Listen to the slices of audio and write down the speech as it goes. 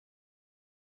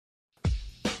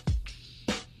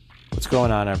What's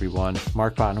going on, everyone?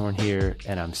 Mark Bottenhorn here,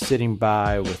 and I'm sitting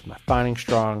by with my Finding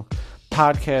Strong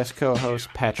podcast co-host,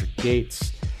 Patrick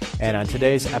Gates. And on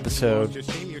today's episode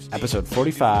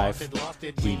 45,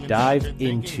 we dive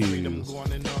into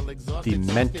the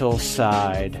mental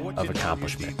side of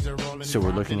accomplishment. So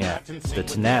we're looking at the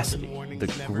tenacity, the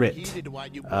grit,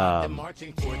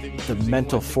 the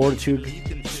mental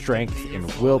fortitude, strength,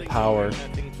 and willpower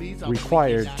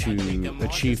required to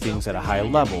achieve things at a high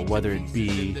level, whether it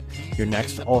be your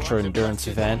next ultra endurance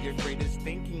event,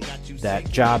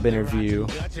 that job interview,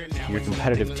 your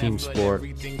competitive team sport,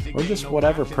 or just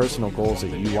whatever personal goals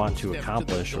that you want to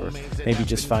accomplish, or maybe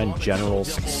just find general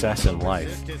success in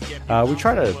life. We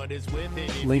try to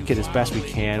link it as best we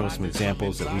can with some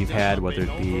examples that we've had, whether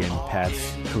it be in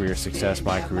Pat's career success,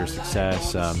 my career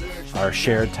success, our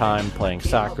shared time playing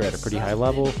soccer at a pretty high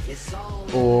level,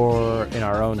 or in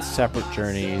our own separate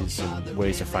journeys and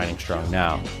ways of finding strong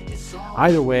now.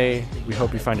 Either way, we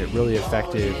hope you find it really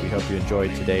effective. We hope you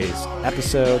enjoyed today's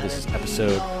episode. This is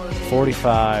episode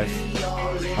 45,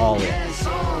 All In.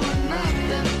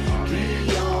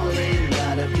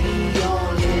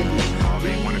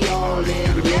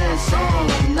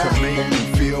 To make me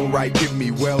feel right, give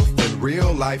me wealth and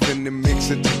real life, and then mix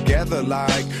it together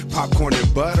like popcorn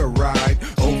and butter ride.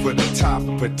 Over the top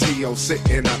of Patillo,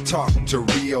 sitting, I talk to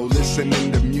Rio,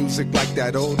 listening to music like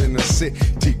that old in the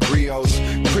city griots.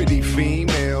 Pretty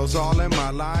females all in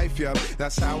my life, yep,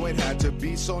 that's how it had to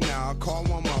be. So now I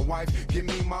call on my wife, give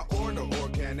me my order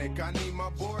organic. I need my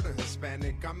border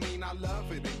Hispanic. I mean, I love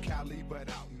it in Cali, but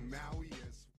out in Maui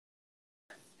is...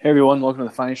 Hey everyone, welcome to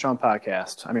the Finding Strong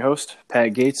podcast. I'm your host,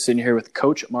 Pat Gates, sitting here with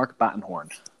Coach Mark Bottenhorn.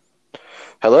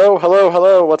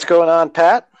 Hello. What's going on,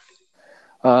 Pat?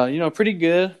 Pretty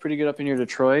good up in here,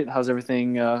 Detroit. How's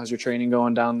everything? How's your training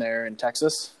going down there in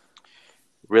Texas?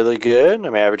 Really good.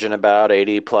 I'm averaging about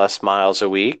 80 plus miles a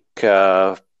week.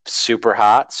 Super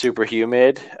hot, super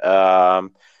humid.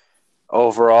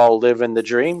 Overall, living the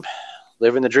dream.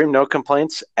 No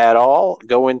complaints at all.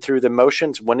 Going through the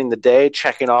motions, winning the day,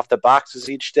 checking off the boxes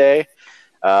each day,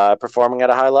 performing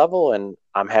at a high level, and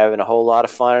I'm having a whole lot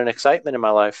of fun and excitement in my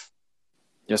life.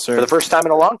 Yes, sir. For the first time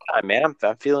in a long time, man.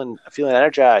 I'm feeling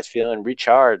energized, feeling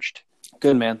recharged.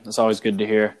 Good, man. That's always good to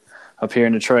hear. Up here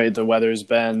in Detroit, the weather's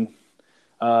been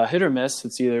hit or miss.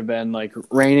 It's either been like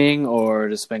raining or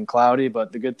it's been cloudy,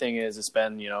 but the good thing is it's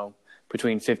been,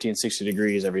 between 50 and 60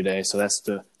 degrees every day. So that's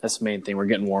the main thing. We're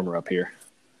getting warmer up here.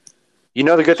 You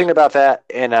know the good thing about that,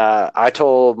 and I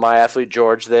told my athlete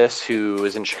George this, who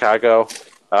is in Chicago,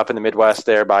 up in the Midwest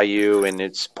there by you, and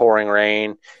it's pouring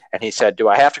rain. And he said, do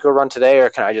I have to go run today, or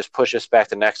can I just push this back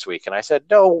to next week? And I said,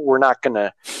 no, we're not going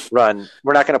to run.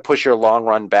 We're not going to push your long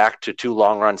run back to 2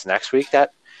 long runs next week.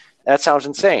 That sounds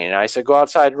insane. And I said, go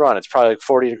outside and run. It's probably like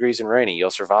 40 degrees and rainy.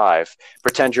 You'll survive.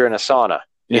 Pretend you're in a sauna,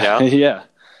 you know? Yeah.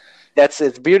 That's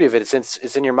the beauty of it.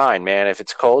 It's in your mind, man. If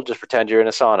it's cold, just pretend you're in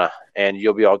a sauna, and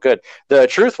you'll be all good. The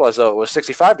truth was, though, it was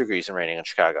 65 degrees and raining in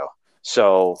Chicago.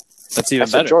 So that's even I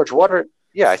said, better. George, what are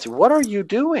you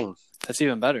doing? That's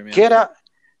even better, man.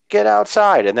 Get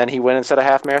outside. And then he went and set a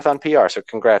half marathon PR. So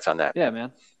congrats on that. Yeah,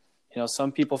 man.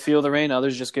 Some people feel the rain,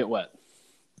 others just get wet.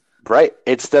 Right.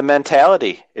 It's the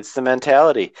mentality. If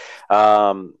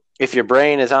your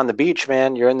brain is on the beach,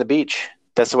 man, you're in the beach.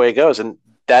 That's the way it goes. And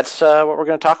that's what we're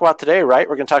going to talk about today, right?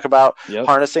 We're going to talk about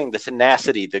harnessing the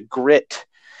tenacity, the grit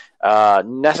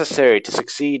necessary to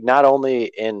succeed not only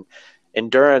in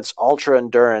endurance, ultra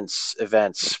endurance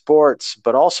events, sports,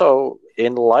 but also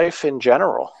in life in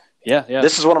general. Yeah.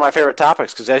 This is one of my favorite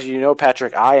topics because, as you know,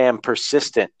 Patrick, I am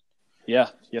persistent. Yeah.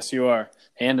 Yes, you are.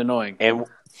 And annoying. And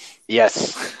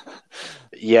yes.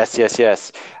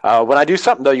 When I do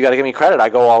something, though, you got to give me credit. I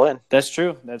go all in. That's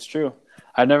true.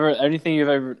 Anything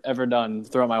you've ever done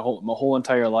throughout my whole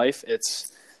entire life,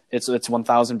 it's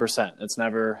 1,000%. It's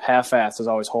never half-assed. It's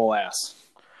always whole ass.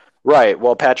 Right.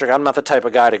 Well, Patrick, I'm not the type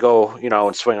of guy to go,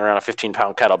 and swing around a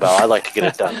 15-pound kettlebell. I like to get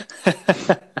it done.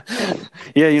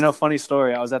 Yeah, funny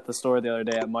story. I was at the store the other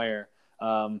day at Meijer,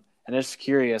 and just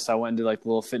curious. I went into the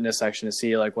little fitness section to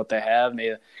see what they have,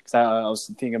 because I was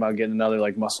thinking about getting another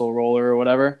muscle roller or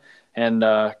whatever. And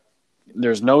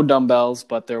there's no dumbbells,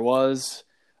 but there was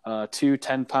 2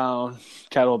 10-pound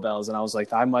kettlebells, and I was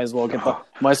like, I might as well get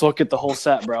the whole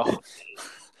set, bro.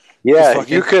 Yeah,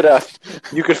 you could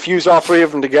fuse all 3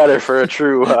 of them together for a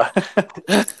true.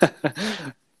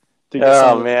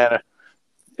 Oh man,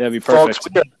 that'd be perfect. Folks,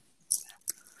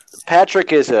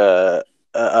 Patrick is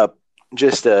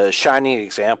just a shining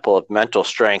example of mental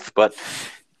strength, but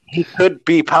he could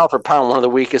be pound for pound one of the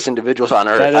weakest individuals on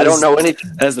earth. I don't know any.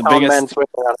 That's the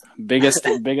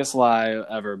biggest lie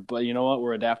ever. But you know what?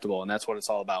 We're adaptable, and that's what it's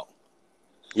all about.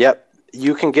 Yep.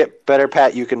 you can get better,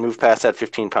 Pat. You can move past that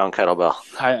 15-pound kettlebell,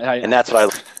 and that's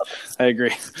what I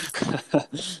agree.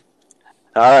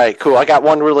 All right, cool. I got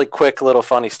one really quick little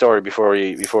funny story before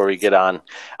we get on.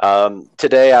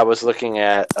 Today I was looking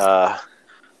at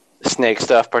snake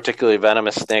stuff, particularly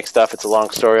venomous snake stuff. It's a long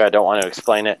story. I don't want to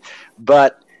explain it,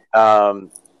 but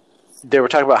they were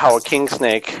talking about how a king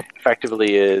snake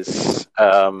effectively is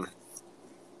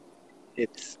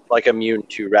it's like immune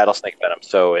to rattlesnake venom,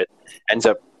 so it ends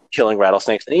up killing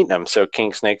rattlesnakes and eating them. So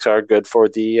king snakes are good for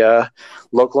the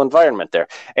local environment there.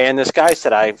 And this guy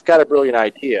said, "I've got a brilliant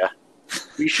idea.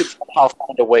 We should somehow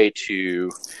find a way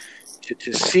to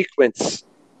sequence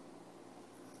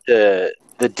the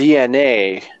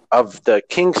DNA of the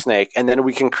king snake, and then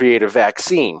we can create a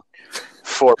vaccine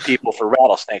for people for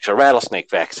rattlesnakes, a rattlesnake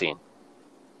vaccine."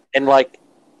 And like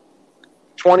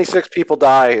 26 people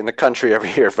die in the country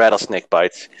every year of rattlesnake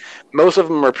bites. Most of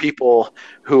them are people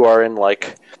who are in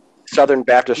like Southern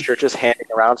Baptist churches handing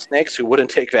around snakes who wouldn't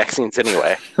take vaccines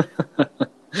anyway.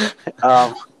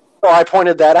 So I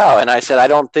pointed that out, and I said, I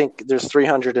don't think there's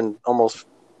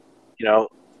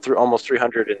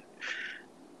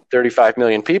 335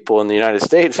 million people in the United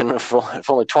States, and if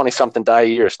only 20-something die a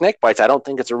year of snake bites, I don't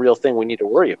think it's a real thing we need to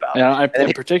worry about. Yeah,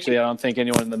 particularly, I don't think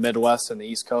anyone in the Midwest and the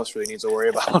East Coast really needs to worry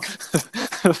about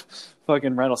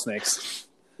fucking rattlesnakes.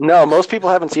 No, most people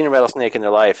haven't seen a rattlesnake in their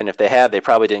life, and if they have, they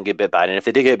probably didn't get bit by it. And if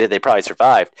they did get bit, they probably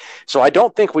survived. So I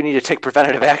don't think we need to take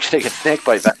preventative action against snake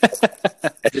bite as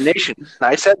a nation. And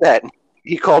I said that, and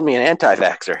he called me an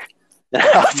anti-vaxxer. And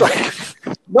I was like,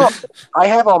 no, I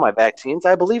have all my vaccines.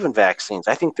 I believe in vaccines.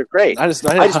 I think they're great. I just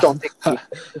don't think I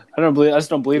just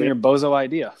don't believe in your bozo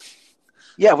idea.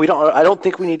 Yeah, I don't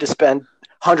think we need to spend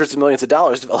hundreds of millions of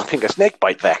dollars developing a snake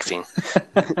bite vaccine.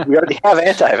 We already have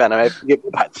anti-venom. I get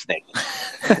bit by the snake.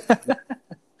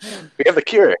 We have the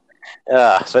cure.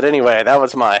 So anyway, that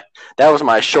was my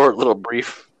short little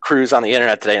brief cruise on the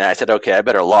internet today, and I said, okay, I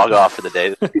better log off for the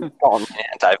day. People calling me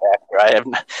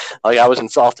anti-vaxxer. I was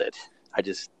insulted. I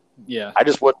just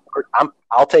would.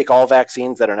 I'll take all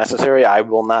vaccines that are necessary. I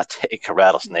will not take a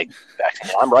rattlesnake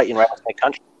vaccine. I'm right in rattlesnake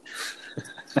country.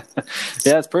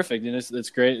 Yeah, it's perfect, and it's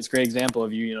great. It's a great example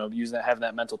of you using that, having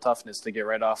that mental toughness to get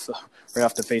right off the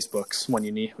Facebooks when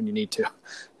you need to.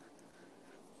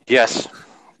 Yes.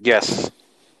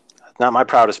 Not my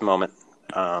proudest moment,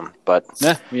 but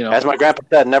as my grandpa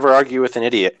said, never argue with an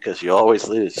idiot because you'll always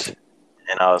lose.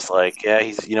 And I was like, yeah,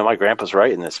 my grandpa's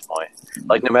right in this point.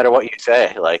 Like, no matter what you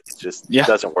say, like, it just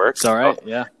doesn't work. It's all right.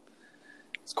 Yeah,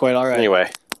 it's quite all right. Anyway,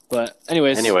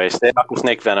 stay off with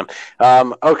snake venom.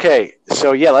 Okay,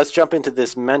 so let's jump into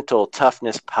this mental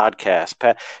toughness podcast.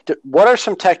 Pat, what are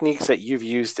some techniques that you've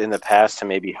used in the past to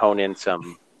maybe hone in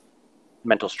some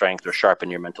mental strength or sharpen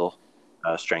your mental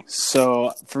strength?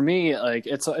 So for me, like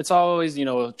it's always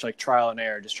like trial and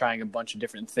error, just trying a bunch of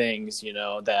different things,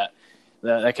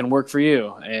 that can work for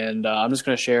you. And I'm just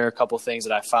going to share a couple things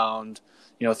that I found,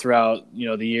 throughout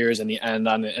the years and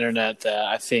on the internet that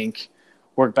I think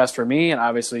work best for me. And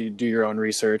obviously, do your own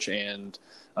research and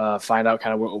find out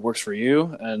kind of what works for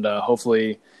you. And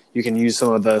hopefully, you can use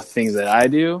some of the things that I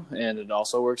do, and it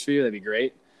also works for you. That'd be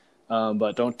great.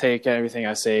 But don't take everything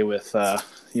I say with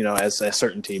as a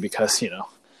certainty, because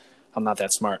I'm not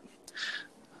that smart.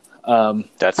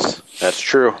 That's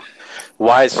true.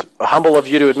 Wise, humble of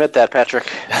you to admit that,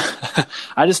 Patrick.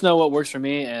 I just know what works for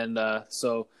me, and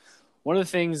so one of the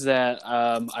things that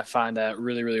I find that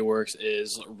really, really works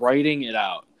is writing it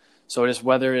out. So just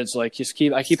whether it's like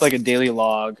I keep like a daily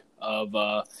log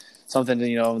of something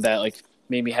that like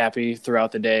made me happy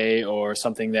throughout the day, or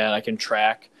something that I can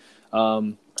track.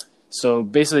 So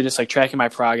basically, just like tracking my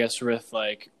progress with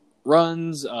like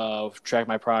runs, track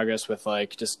my progress with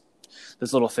like just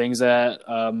these little things that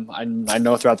I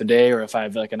know throughout the day, or if I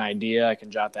have like an idea, I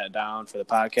can jot that down for the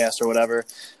podcast or whatever.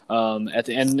 At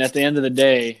the end of the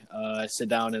day, I sit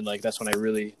down and like that's when I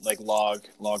really like log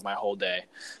my whole day.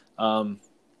 And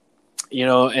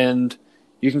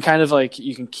you can kind of like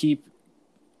you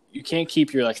can't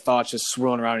keep your like thoughts just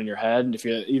swirling around in your head. And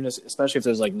especially if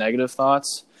there's like negative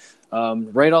thoughts,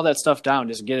 write all that stuff down.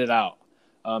 Just get it out.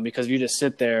 Because if you just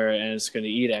sit there and it's going to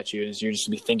eat at you, and you're just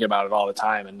going to be thinking about it all the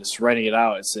time, and just writing it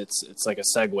out, it's like a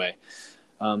segue.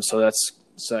 So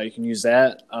you can use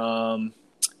that,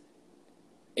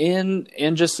 and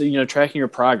just tracking your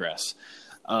progress.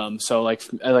 So like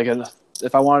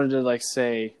if I wanted to like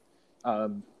say,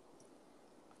 I've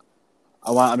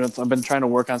been trying to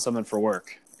work on something for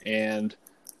work, and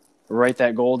write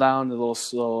that goal down, a little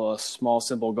small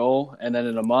simple goal, and then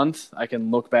in a month I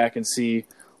can look back and see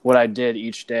what I did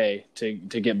each day to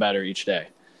get better each day.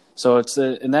 So it's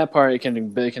in that part, it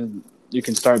can you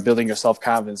can start building your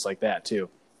self-confidence like that too.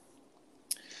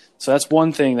 So that's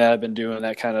one thing that I've been doing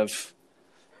that kind of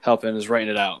helping is writing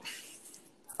it out.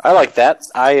 I like that.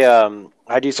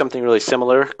 I do something really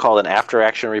similar called an after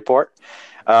action report.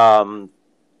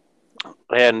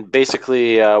 And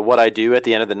basically what I do at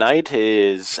the end of the night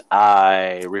is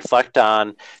I reflect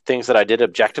on things that I did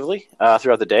objectively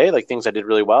throughout the day, like things I did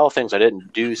really well, things I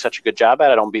didn't do such a good job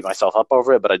at. I don't beat myself up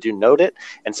over it, but I do note it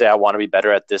and say I want to be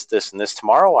better at this, this, and this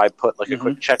tomorrow. I put like a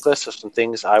quick checklist of some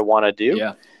things I want to do.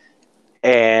 Yeah.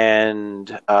 And,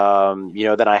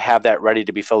 then I have that ready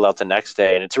to be filled out the next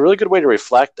day. And it's a really good way to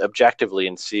reflect objectively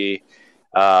and see,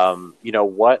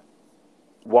 what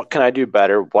can I do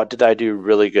better? What did I do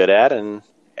really good at? And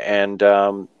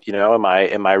am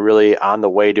I really on the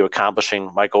way to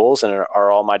accomplishing my goals? And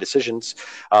are all my decisions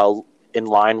in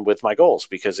line with my goals?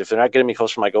 Because if they're not getting me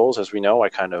close to my goals, as we know, I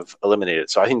kind of eliminate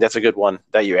it. So I think that's a good one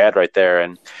that you add right there.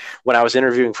 And when I was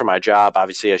interviewing for my job,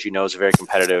 obviously, as you know, it's a very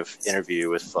competitive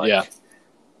interview with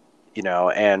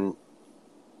and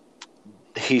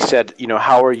he said,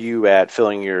 how are you at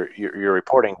filling your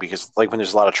reporting? Because like when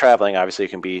there's a lot of traveling, obviously it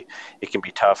can be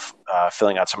tough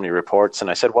filling out so many reports.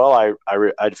 And I said, well,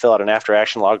 I'd fill out an after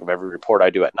action log of every report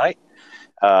I do at night,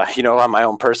 on my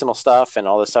own personal stuff and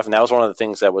all this stuff. And that was one of the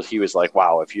things he was like,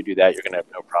 wow, if you do that, you're going to have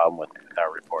no problem with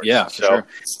our reports. Yeah, for sure.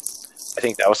 I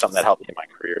think that was something that helped me in my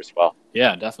career as well.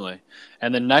 Yeah, definitely.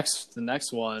 And the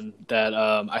next one that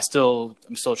I'm still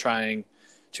trying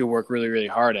to work really, really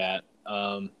hard at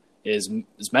is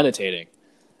meditating.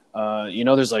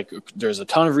 There's a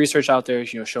ton of research out there,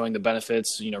 showing the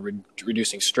benefits,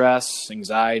 reducing stress,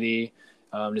 anxiety,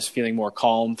 just feeling more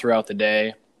calm throughout the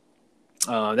day.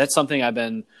 That's something I've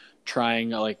been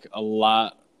trying like a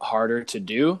lot harder to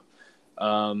do.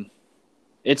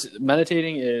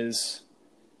 Meditating is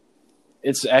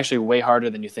actually way harder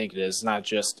than you think it is. It's not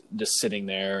just sitting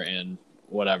there and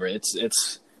whatever. It's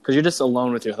because you're just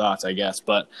alone with your thoughts, I guess.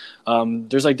 But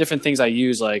there's like different things I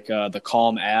use, like the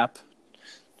Calm app,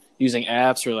 using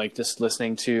apps, or like just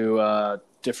listening to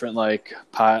different meditation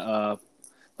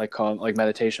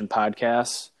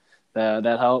podcasts that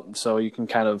help. So you can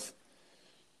kind of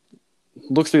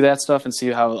look through that stuff and see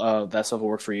how that stuff will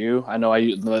work for you. I know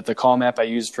the Calm app I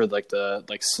use for like the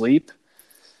sleep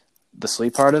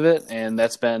part of it, and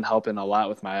that's been helping a lot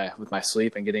with my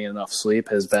sleep, and getting enough sleep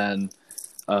has been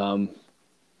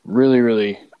really,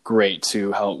 really great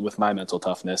to help with my mental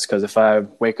toughness. Because if I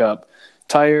wake up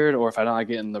tired, or if I'm not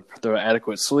getting the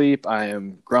adequate sleep, I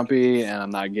am grumpy and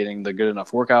I'm not getting the good enough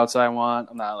workouts I want.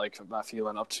 I'm not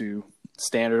feeling up to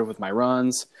standard with my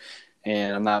runs,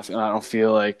 and I don't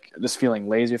feel like just feeling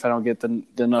lazy if I don't get the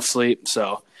enough sleep.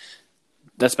 So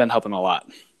that's been helping a lot.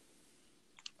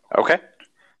 Okay.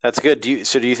 That's good. Do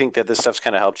you think that this stuff's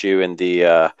kind of helped you in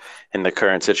the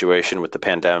current situation with the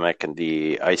pandemic and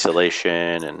the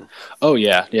isolation and? Oh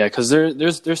yeah. Because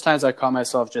there's times I call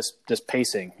myself just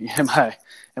pacing in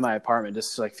my apartment,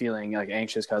 just like feeling like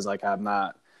anxious because like I'm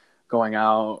not going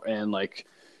out and like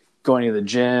going to the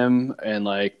gym and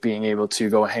like being able to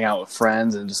go hang out with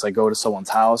friends and just like go to someone's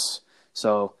house.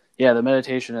 So yeah, the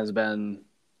meditation has been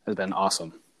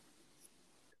awesome.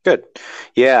 Good.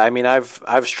 Yeah, I mean, I've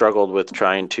struggled with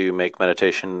trying to make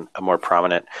meditation a more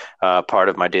prominent part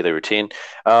of my daily routine.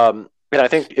 And I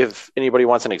think if anybody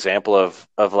wants an example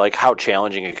of like how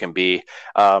challenging it can be,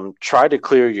 try to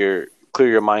clear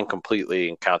your mind completely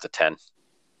and count to 10.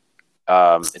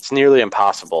 It's nearly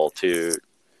impossible to,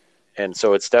 and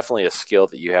so it's definitely a skill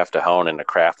that you have to hone and a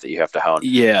craft that you have to hone.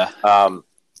 Yeah.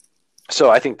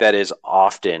 So I think that is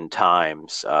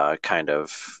oftentimes kind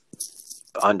of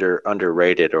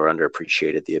underrated or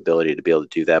underappreciated, the ability to be able to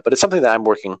do that. But it's something that I'm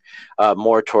working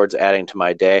more towards adding to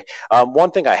my day.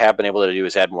 One thing I have been able to do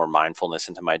is add more mindfulness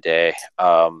into my day,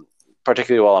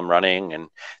 particularly while I'm running and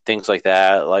things like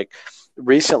that. Like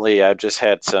recently, I've just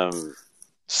had some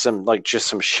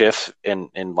shifts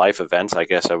in life events, I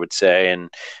guess I would say, and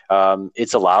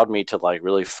it's allowed me to like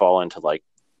really fall into like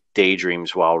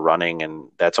daydreams while running, and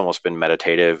that's almost been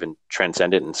meditative and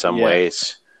transcendent in some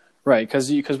ways. Right, because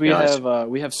we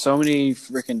have so many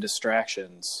freaking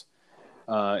distractions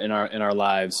in our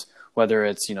lives, whether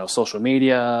it's social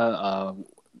media,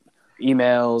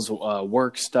 emails,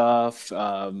 work stuff,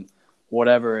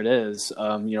 whatever it is.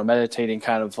 Meditating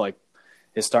kind of like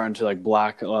is starting to like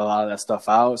block a lot of that stuff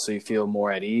out, so you feel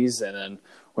more at ease. And then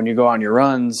when you go on your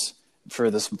runs for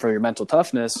your mental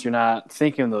toughness, you're not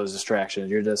thinking of those distractions.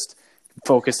 You're just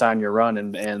focused on your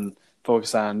run and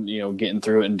focus on getting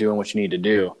through it and doing what you need to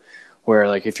do. Where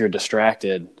like if you're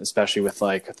distracted, especially with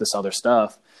like this other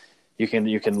stuff, you can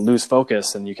lose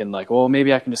focus, and you can like, well,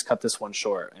 maybe I can just cut this one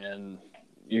short, and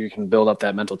you can build up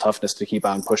that mental toughness to keep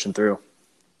on pushing through.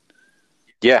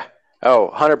 Yeah.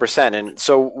 Oh, 100%. And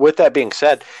so with that being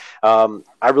said,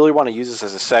 I really want to use this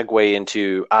as a segue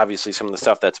into obviously some of the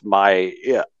stuff that's my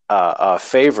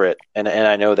favorite. And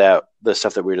I know that the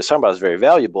stuff that we were just talking about is very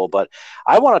valuable, but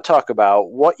I want to talk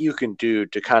about what you can do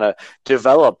to kind of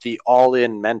develop the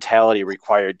all-in mentality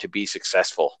required to be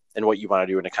successful in what you want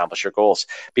to do and accomplish your goals,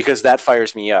 because that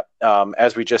fires me up.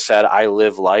 As we just said, I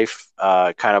live life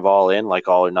kind of all in, like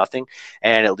all or nothing,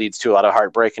 and it leads to a lot of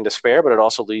heartbreak and despair, but it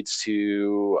also leads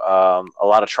to a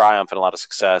lot of triumph and a lot of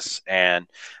success. And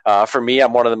for me,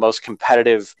 I'm one of the most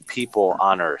competitive people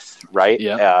on earth, right?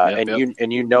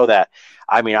 You know that.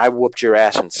 I mean, I whooped your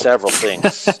ass in several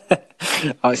things.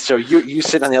 So you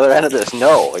sit on the other end of this,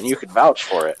 and you could vouch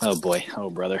for it. Oh boy, oh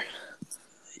brother.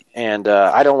 And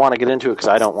I don't want to get into it because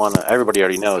I don't want to. Everybody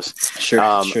already knows.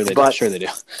 Sure they do.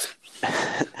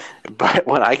 But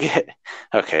when I get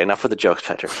enough with the jokes,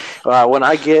 Patrick. When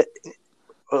I get,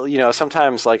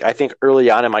 sometimes like I think early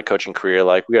on in my coaching career,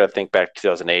 like we got to think back to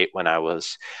 2008 when I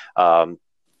was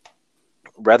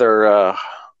rather,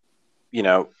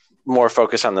 more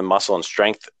focused on the muscle and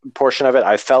strength portion of it.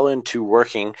 I fell into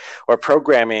working or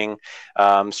programming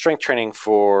strength training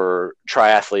for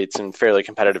triathletes and fairly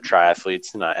competitive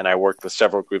triathletes, and I worked with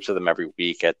several groups of them every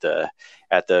week at the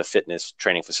fitness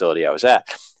training facility I was at.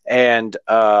 And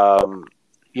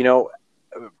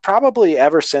probably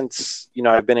ever since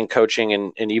I've been in coaching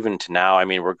and even to now, I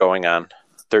mean, we're going on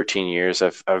 13 years.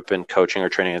 I've been coaching or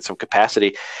training in some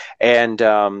capacity,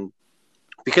 and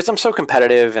because I'm so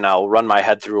competitive and I'll run my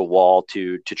head through a wall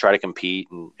to try to compete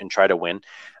and try to win.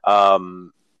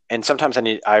 And sometimes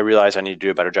I realize I need to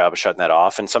do a better job of shutting that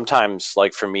off. And sometimes,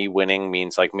 like for me, winning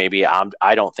means like maybe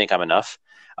I don't think I'm enough.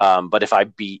 But if I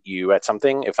beat you at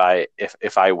something, if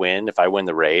I win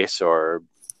the race or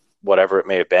whatever it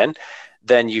may have been,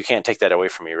 then you can't take that away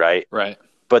from me, right? Right.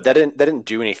 But that didn't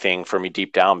do anything for me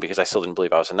deep down because I still didn't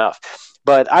believe I was enough.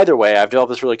 But either way, I've developed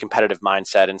this really competitive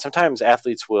mindset, and sometimes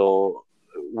athletes will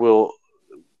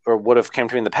or would have came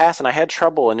to me in the past, and I had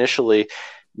trouble initially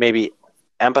maybe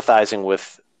empathizing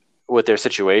with their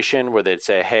situation, where they'd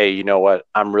say, hey, you know what,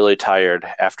 I'm really tired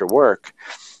after work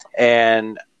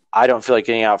and I don't feel like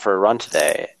getting out for a run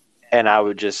today. And I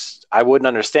wouldn't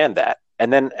understand that.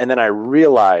 And then I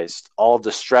realized all of the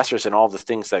stressors and all the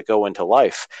things that go into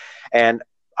life. And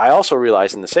I also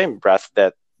realized in the same breath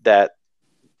that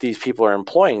these people are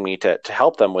employing me to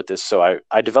help them with this. So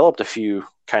I developed a few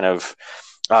kind of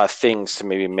things to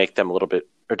maybe make them a little bit,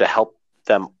 or to help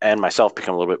them and myself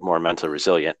become a little bit more mentally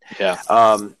resilient. Yeah.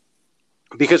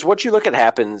 Because what you look at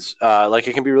happens, like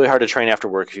it can be really hard to train after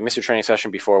work. If you miss your training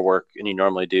session before work and you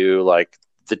normally do, like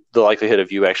the likelihood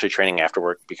of you actually training after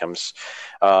work becomes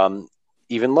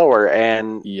even lower.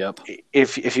 And yep.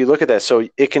 if you look at that, so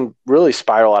it can really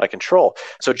spiral out of control.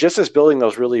 So just as building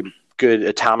those really good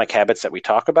atomic habits that we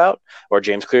talk about, or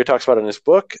James Clear talks about in his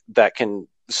book, that can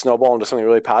snowball into something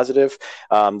really positive,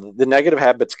 the negative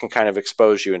habits can kind of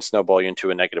expose you and snowball you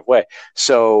into a negative way.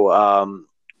 So,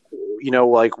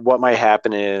 like what might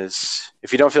happen is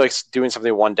if you don't feel like doing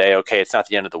something one day, okay, it's not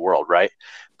the end of the world, right?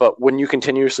 But when you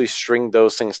continuously string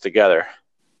those things together,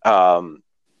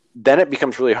 then it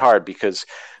becomes really hard, because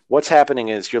what's happening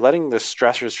is you're letting the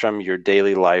stressors from your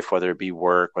daily life, whether it be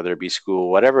work, whether it be school,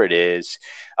 whatever it is,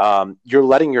 you're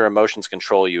letting your emotions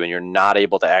control you, and you're not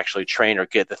able to actually train or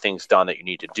get the things done that you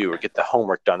need to do, or get the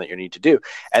homework done that you need to do.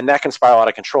 And that can spiral out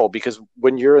of control, because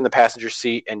when you're in the passenger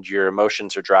seat and your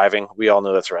emotions are driving, we all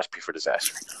know that's a recipe for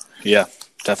disaster. Yeah,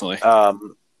 definitely.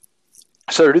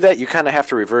 So to do that, you kind of have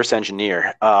to reverse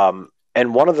engineer.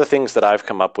 And one of the things that I've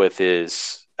come up with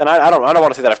is, and I don't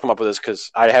want to say that I've come up with this because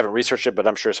I haven't researched it, but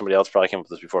I'm sure somebody else probably came up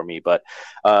with this before me. But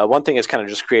one thing is kind of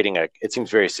just creating it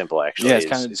seems very simple, actually. Yeah,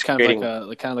 it's kind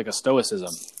of like a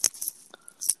stoicism.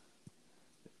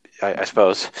 I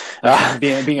suppose.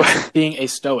 Being a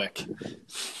stoic.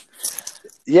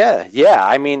 Yeah.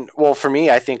 I mean, well, for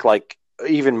me, I think like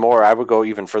even more, I would go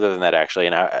even further than that, actually,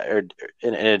 and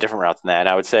in a different route than that. And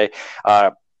I would say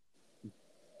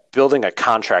building a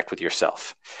contract with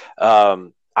yourself.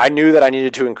 I knew that I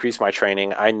needed to increase my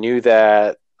training. I knew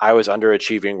that I was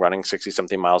underachieving running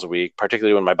 60-something miles a week,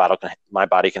 particularly when my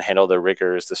body can handle the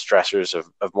rigors, the stressors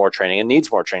of more training, and needs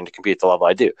more training to compete at the level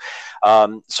I do.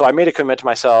 So I made a commitment to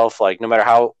myself, like no matter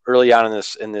how early on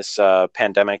in this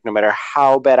pandemic, no matter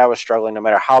how bad I was struggling, no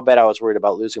matter how bad I was worried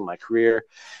about losing my career,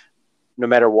 no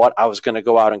matter what, I was going to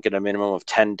go out and get a minimum of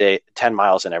 10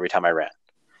 miles in every time I ran.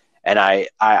 And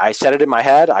I said it in my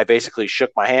head. I basically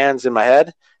shook my hands in my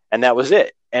head, and that was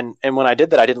it. And when I did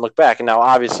that, I didn't look back. And now,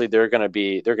 obviously, there are going to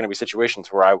be situations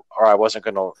where I wasn't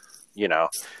going to,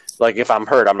 Like if I'm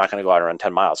hurt, I'm not going to go out and run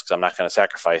 10 miles because I'm not going to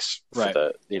sacrifice for Right.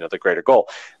 the greater goal.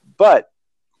 But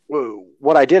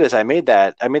what I did is I made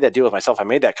that deal with myself. I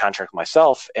made that contract with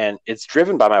myself, and it's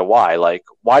driven by my why. Like,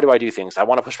 why do I do things? I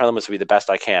want to push my limits to be the best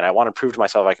I can. I want to prove to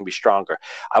myself I can be stronger.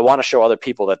 I want to show other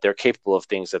people that they're capable of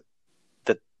things that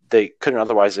they couldn't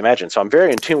otherwise imagine. So I'm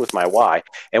very in tune with my why.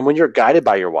 And when you're guided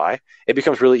by your why, it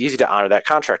becomes really easy to honor that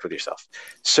contract with yourself.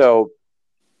 So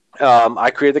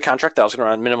I created the contract that I was going to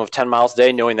run a minimum of 10 miles a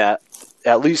day, knowing that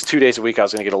at least 2 days a week I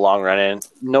was going to get a long run in,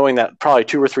 knowing that probably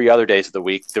 2 or 3 other days of the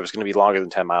week there was going to be longer than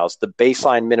 10 miles. The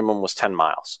baseline minimum was 10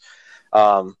 miles.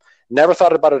 Never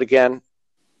thought about it again.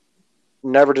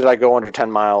 Never did I go under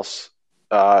 10 miles.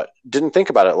 Didn't think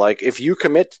about it. Like, if you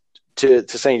commit to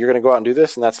saying you're going to go out and do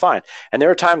this, and that's fine. And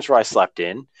there are times where I slept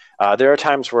in. There are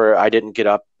times where I didn't get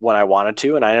up when I wanted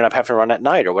to, and I ended up having to run at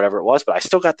night or whatever it was, but I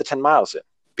still got the 10 miles in.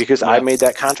 Because I made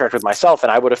that contract with myself,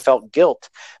 and I would have felt guilt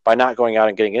by not going out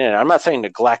and getting it in. I'm not saying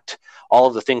neglect all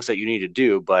of the things that you need to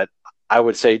do, but I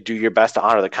would say do your best to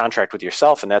honor the contract with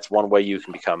yourself, and that's one way you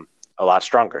can become a lot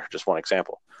stronger. Just one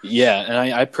example. Yeah,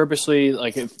 and I purposely,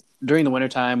 like, during the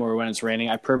wintertime or when it's raining,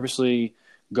 I purposely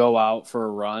go out for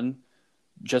a run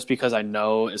just because I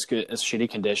know it's shitty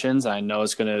conditions. I know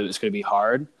it's gonna be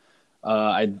hard.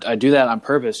 I do that on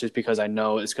purpose just because I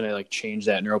know it's gonna like change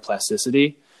that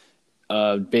neuroplasticity.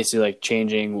 Basically like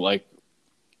changing, like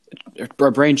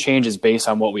our brain changes based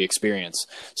on what we experience.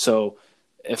 So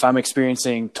if I'm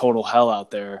experiencing total hell out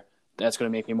there, that's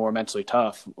going to make me more mentally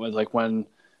tough. Like when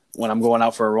I'm going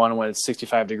out for a run when it's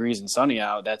 65 degrees and sunny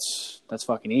out, that's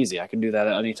fucking easy. I can do that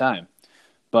at any time.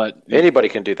 But anybody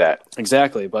can do that.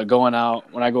 Exactly. But when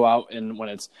I go out and when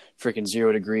it's freaking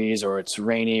 0 degrees or it's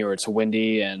rainy or it's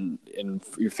windy and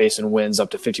you're facing winds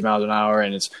up to 50 miles an hour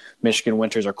and it's Michigan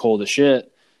winters are cold as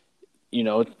shit, you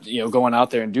know, going out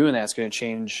there and doing that is going to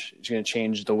change. It's going to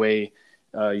change the way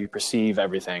you perceive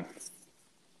everything.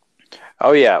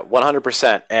 Oh yeah,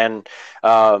 100%. And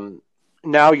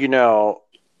now you know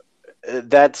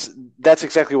that's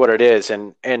exactly what it is.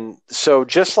 And so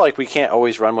just like we can't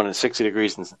always run when it's 60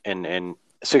 degrees and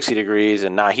 60 degrees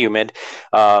and not humid.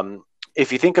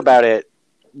 If you think about it,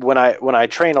 when I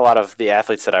train a lot of the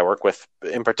athletes that I work with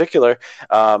in particular,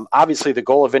 obviously the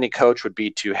goal of any coach would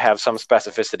be to have some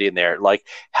specificity in there, like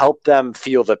help them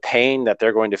feel the pain that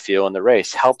they're going to feel in the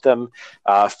race, help them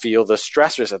feel the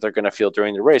stressors that they're going to feel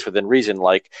during the race within reason.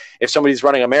 Like if somebody's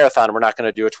running a marathon, we're not going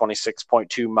to do a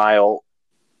 26.2 mile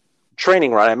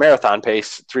training run at marathon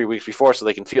pace 3 weeks before so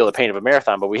they can feel the pain of a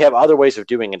marathon, but we have other ways of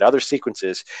doing it, other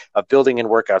sequences of building in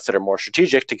workouts that are more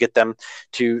strategic to get them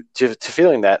to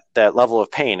feeling that level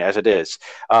of pain as it is.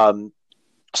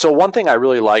 So one thing I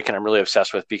really like and I'm really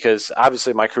obsessed with, because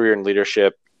obviously my career in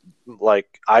leadership,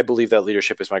 like I believe that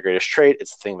leadership is my greatest trait.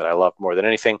 It's the thing that I love more than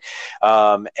anything.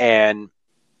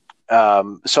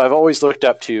 So I've always looked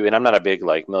up to, and I'm not a big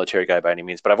like military guy by any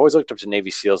means, but I've always looked up to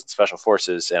Navy SEALs and Special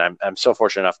Forces, and I'm so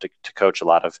fortunate enough to coach a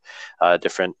lot of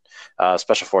different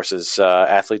Special Forces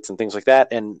athletes and things like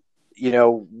that. And you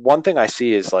know, one thing I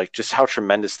see is like just how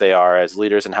tremendous they are as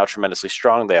leaders and how tremendously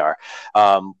strong they are.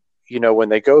 You know, when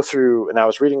they go through, and I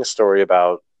was reading a story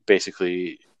about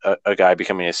basically a guy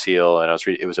becoming a SEAL, and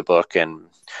it was a book, and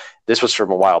this was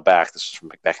from a while back. This was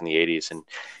from back in the 80s, and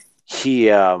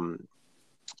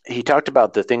he talked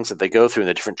about the things that they go through and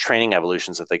the different training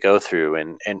evolutions that they go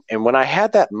through. And when I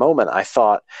had that moment, I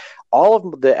thought all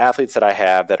of the athletes that I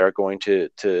have that are going to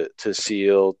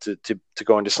SEAL, to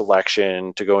go into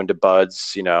selection, to go into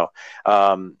BUDS, you know,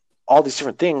 all these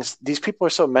different things, these people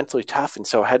are so mentally tough and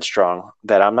so headstrong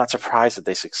that I'm not surprised that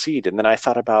they succeed. And then I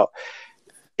thought about,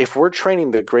 if we're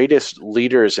training the greatest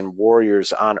leaders and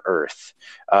warriors on earth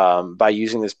by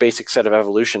using this basic set of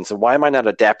evolutions, then why am I not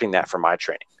adapting that for my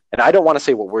training? And I don't want to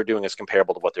say what we're doing is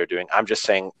comparable to what they're doing. I'm just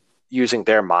saying using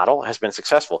their model has been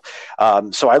successful.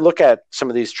 So I look at some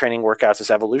of these training workouts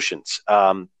as evolutions.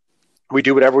 We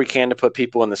do whatever we can to put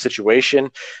people in the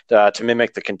situation, to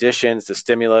mimic the conditions, the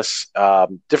stimulus,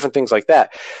 different things like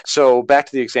that. So back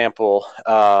to the example,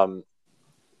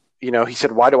 you know, he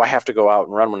said, why do I have to go out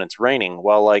and run when it's raining?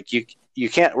 Well, like you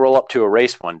can't roll up to a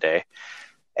race one day.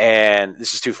 And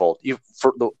this is twofold.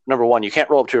 Number one, you can't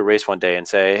roll up to a race one day and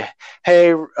say,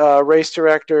 hey, race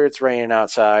director, it's raining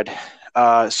outside.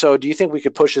 So do you think we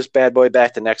could push this bad boy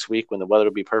back to next week when the weather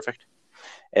will be perfect?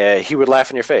 He would laugh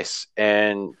in your face,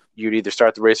 and you'd either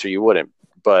start the race or you wouldn't.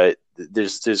 But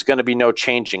there's going to be no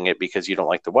changing it because you don't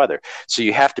like the weather. So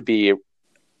you have to be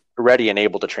ready and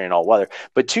able to train in all weather.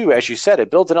 But two, as you said, it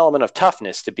builds an element of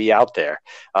toughness to be out there,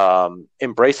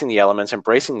 embracing the elements,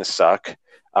 embracing the suck,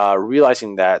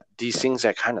 realizing that these things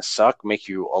that kind of suck make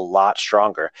you a lot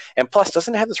stronger. And plus,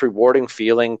 doesn't it have this rewarding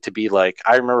feeling to be like,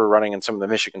 I remember running in some of the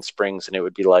Michigan Springs, and it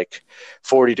would be like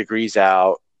 40 degrees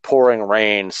out, pouring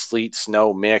rain, sleet,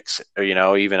 snow mix, or,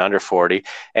 even under 40.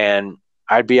 And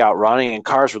I'd be out running, and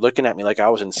cars were looking at me like I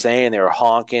was insane. They were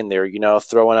honking. They were,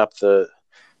 throwing up the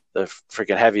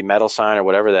freaking heavy metal sign or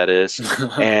whatever that is.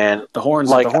 And the horns,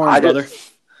 brother.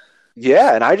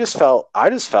 Yeah, and I just felt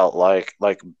like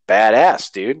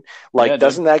badass, dude.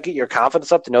 Doesn't that get your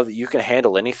confidence up to know that you can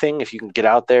handle anything if you can get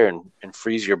out there and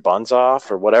freeze your buns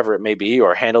off or whatever it may be,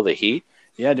 or handle the heat?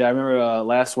 Yeah, dude. I remember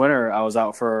last winter I was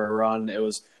out for a run. It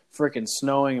was freaking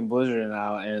snowing and blizzarding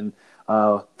out, and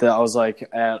I was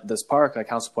at this park, like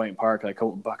Council Point Park,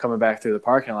 coming back through the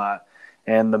parking lot,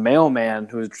 and the mailman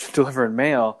who was delivering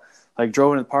mail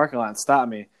drove into the parking lot and stopped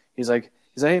me. He's like,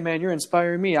 hey man, you're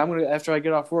inspiring me. After I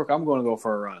get off work, I'm going to go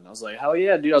for a run. I was like, hell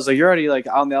yeah, dude. I was like, you're already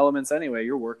on the elements anyway.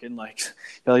 You're working I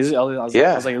was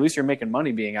like, at least you're making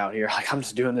money being out here. I'm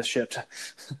just doing this shit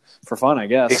for fun, I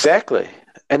guess. Exactly.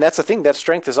 And that's the thing. That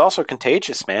strength is also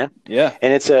contagious, man. Yeah.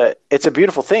 And it's a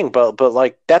beautiful thing. But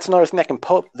that's another thing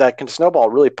that can snowball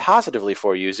really positively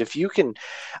for you is if you can,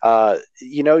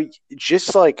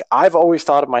 just like I've always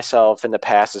thought of myself in the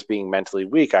past as being mentally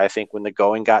weak. I think when the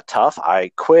going got tough,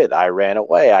 I quit. I ran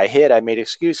away. I hid. I made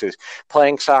excuses.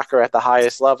 Playing soccer at the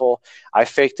highest level, I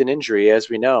faked an injury, as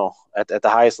we know, at the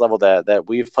highest level that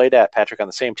we've played at, Patrick, on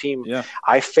the same team. Yeah.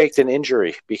 I faked an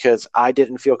injury because I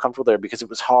didn't feel comfortable there because it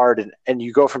was hard. And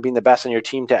you go from being the best on your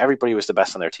team to everybody was the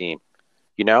best on their team.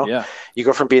 Yeah. You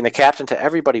go from being the captain to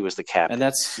everybody was the captain. And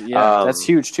that's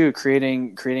huge too.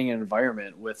 Creating an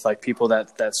environment with people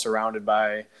that's surrounded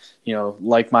by,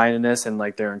 like-mindedness and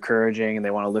they're encouraging and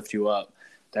they want to lift you up.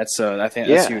 That's I think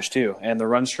that's huge too. And the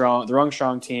Run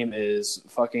Strong team is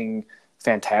fucking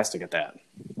fantastic at that.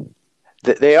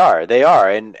 They are.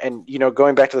 And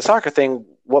going back to the soccer thing,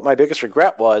 what my biggest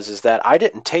regret is that I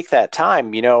didn't take that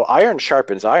time. Iron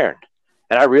sharpens iron.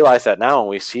 And I realize that now, and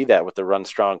we see that with the Run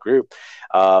Strong group.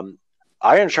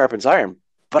 Iron sharpens iron.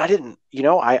 But I didn't,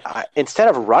 I instead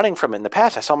of running from it in the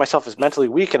past, I saw myself as mentally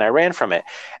weak and I ran from it.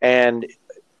 And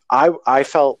I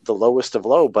felt the lowest of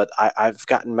low, but I've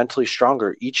gotten mentally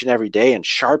stronger each and every day and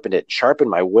sharpened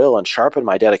my will and sharpened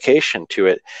my dedication to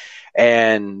it.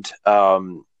 And,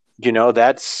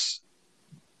 that's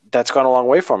gone a long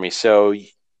way for me. So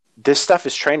this stuff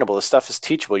is trainable. This stuff is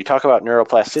teachable. You talk about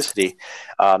neuroplasticity.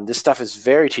 This stuff is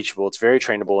very teachable. It's very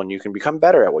trainable, and you can become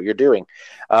better at what you're doing.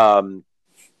 I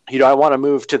want to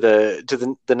move to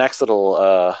the next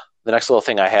little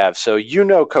thing I have. So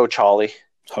Coach Hawley.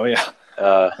 Oh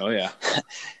yeah.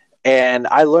 And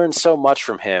I learned so much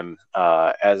from him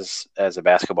as a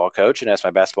basketball coach and as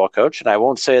my basketball coach. And I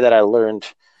won't say that I learned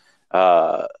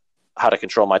how to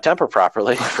control my temper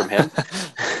properly from him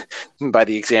by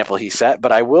the example he set.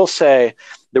 But I will say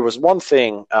there was one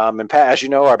thing, and Pat, as you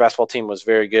know, our basketball team was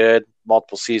very good,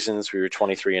 multiple seasons. We were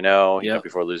 23-0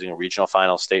 before losing a regional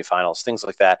finals, state finals, things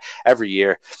like that every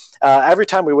year. Every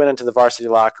time we went into the varsity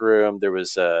locker room, there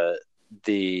was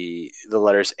the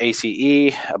letters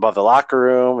ACE above the locker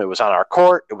room. It was on our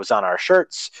court. It was on our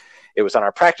shirts. It was on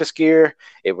our practice gear.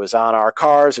 It was on our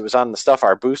cars. It was on the stuff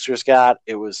our boosters got.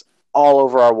 It was all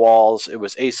over our walls. It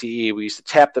was ACE. We used to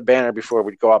tap the banner before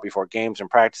we'd go out before games and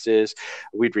practices.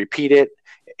 We'd repeat it.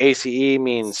 ACE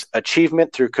means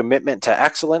achievement through commitment to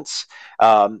excellence.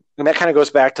 And that kind of goes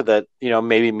back to the,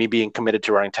 maybe me being committed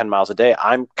to running 10 miles a day.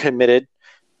 I'm committed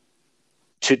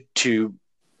to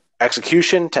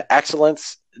execution, to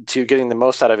excellence, to getting the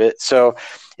most out of it. So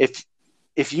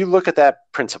if you look at that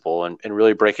principle and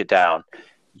really break it down,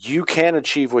 you can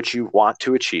achieve what you want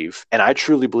to achieve. And I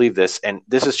truly believe this, and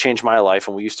this has changed my life.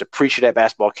 And we used to preach it at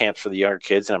basketball camps for the younger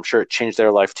kids, and I'm sure it changed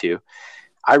their life too.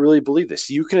 I really believe this.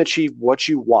 You can achieve what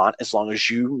you want as long as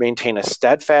you maintain a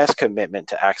steadfast commitment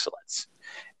to excellence.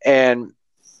 And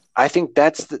I think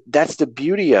that's the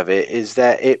beauty of it, is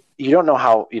that you don't know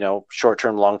how,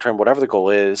 short-term, long-term, whatever the goal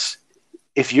is,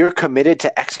 if you're committed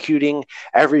to executing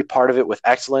every part of it with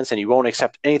excellence and you won't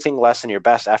accept anything less than your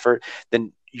best effort,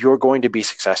 then you're going to be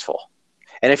successful.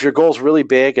 And if your goal is really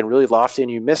big and really lofty and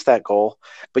you miss that goal,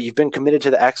 but you've been committed to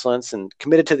the excellence and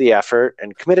committed to the effort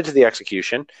and committed to the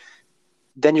execution,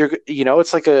 then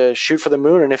it's like a shoot for the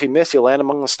moon. And if you miss, you land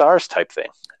among the stars type thing.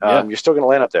 You're still going to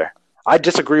land up there. I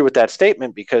disagree with that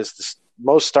statement because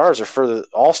most stars are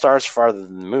all stars are farther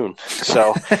than the moon.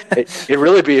 So it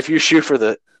really be if you shoot for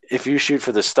the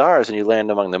stars and you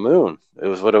land among the moon, it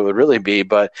was what it would really be.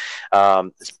 But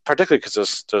particularly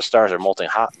because those stars are molten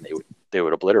hot and they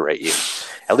would obliterate you.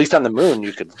 At least on the moon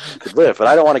you could live. But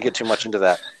I don't want to get too much into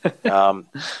that.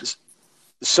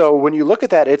 So when you look at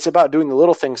that, it's about doing the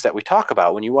little things that we talk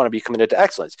about when you want to be committed to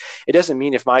excellence. It doesn't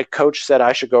mean if my coach said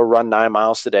I should go run 9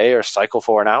 miles today or cycle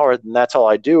for an hour, then that's all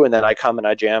I do, and then I come and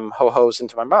I jam ho-hos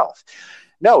into my mouth.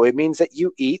 No, it means that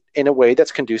you eat in a way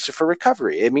that's conducive for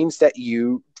recovery. It means that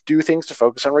you do things to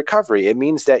focus on recovery. It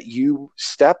means that you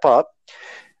step up,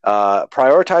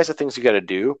 prioritize the things you got to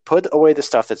do, put away the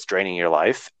stuff that's draining your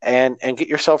life, and get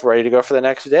yourself ready to go for the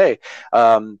next day.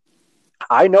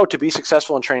 I know to be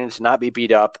successful in training, to not be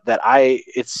beat up, that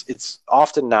it's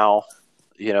often now,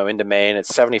 into May, and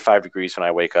it's 75 degrees when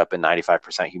I wake up and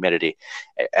 95% humidity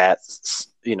at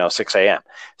 6 a.m.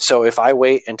 So if I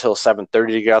wait until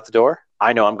 7:30 to get out the door,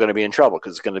 I know I'm going to be in trouble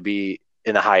because it's going to be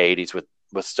in the high 80s with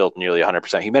still nearly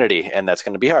 100% humidity, and that's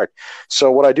going to be hard. So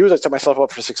what I do is I set myself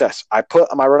up for success. I put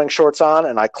my running shorts on,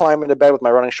 and I climb into bed with my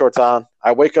running shorts on.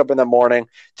 I wake up in the morning,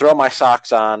 throw my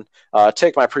socks on,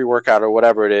 take my pre-workout or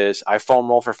whatever it is. I foam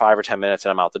roll for 5 or 10 minutes,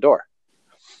 and I'm out the door.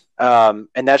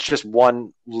 And that's just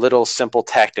one little simple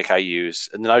tactic I use.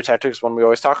 And another tactic is one we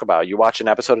always talk about. You watch an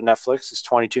episode of Netflix, it's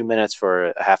 22 minutes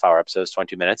for a half-hour episode, it's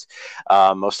 22 minutes.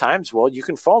 Most times, well, you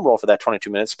can foam roll for that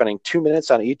 22 minutes, spending 2 minutes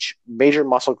on each major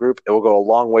muscle group. It will go a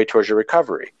long way towards your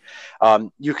recovery.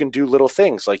 You can do little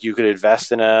things, like you could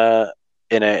invest in an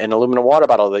aluminum water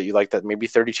bottle that you like, that maybe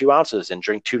 32 ounces, and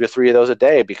drink 2 to 3 of those a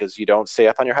day because you don't stay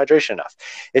up on your hydration enough.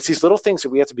 It's these little things that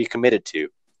we have to be committed to.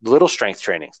 Little strength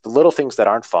trainings, the little things that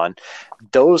aren't fun,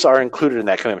 those are included in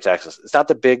that commitment to excellence. It's not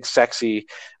the big, sexy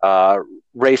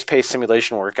race-paced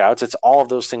simulation workouts. It's all of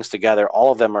those things together.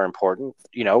 All of them are important.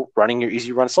 Running your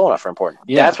easy run slow enough are important.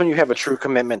 Yeah. That's when you have a true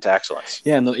commitment to excellence.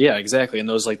 Yeah, exactly. And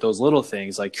those little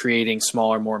things, like creating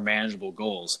smaller, more manageable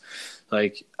goals.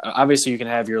 Like obviously you can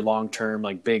have your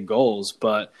long-term big goals,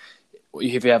 but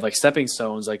if you have stepping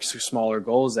stones, smaller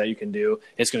goals that you can do,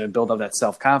 it's going to build up that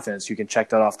self-confidence. You can check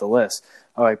that off the list.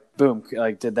 All right, boom,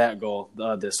 did that goal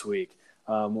this week.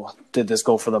 Did this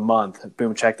goal for the month.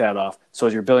 Boom, check that off. So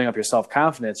as you're building up your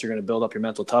self-confidence, you're going to build up your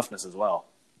mental toughness as well.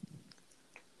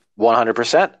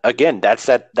 100%. Again, that's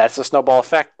the snowball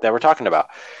effect that we're talking about.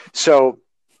 So,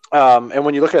 and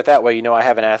when you look at it that way, I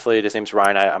have an athlete. His name's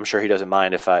Ryan. I'm sure he doesn't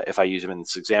mind if I use him in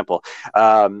this example.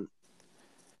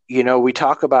 We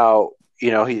talk about,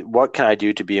 what can I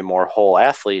do to be a more whole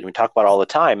athlete? And we talk about it all the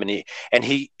time, and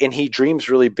he dreams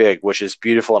really big, which is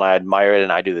beautiful, and I admire it,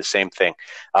 and I do the same thing.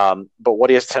 But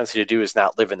what he has a tendency to do is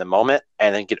not live in the moment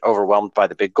and then get overwhelmed by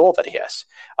the big goal that he has.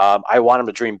 I want him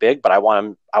to dream big, but I want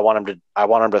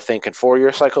him to think in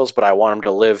 4-year cycles, but I want him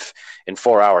to live in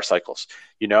 4-hour cycles.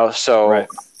 So right.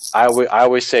 I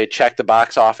always say, check the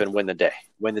box off and win the day.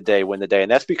 Win the day. And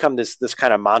that's become this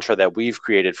kind of mantra that we've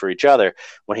created for each other.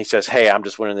 When he says, hey, I'm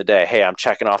just winning the day. Hey, I'm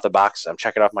checking off the boxes. I'm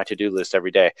checking off my to-do list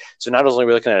every day. So not only are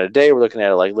we looking at a day, we're looking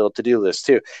at little to-do lists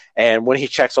too. And when he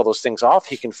checks all those things off,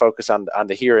 he can focus on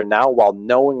the here and now, while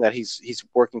knowing that he's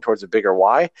working towards a bigger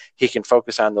why. He can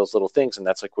focus on those little things. And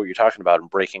that's what you're talking about, and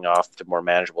breaking off to more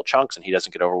manageable chunks. And he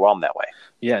doesn't get overwhelmed that way.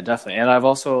 Yeah, definitely. And I've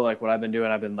also, what I've been doing,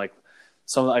 I've been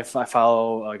I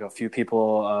follow a few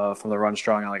people from the Run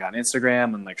Strong on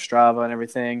Instagram and Strava and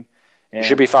everything. And you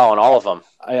should be following all of them.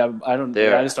 I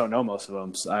just don't know most of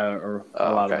them, or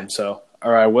a lot of them. So,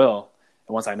 or I will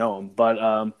once I know them.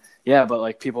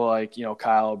 But people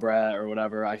Kyle or Brett or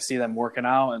whatever, I see them working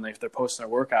out, and they're posting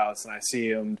their workouts, and I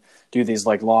see them do these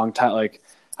long time.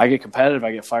 I get competitive,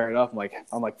 I get fired up.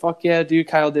 I'm like, fuck yeah, dude!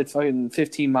 Kyle did fucking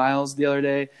 15 miles the other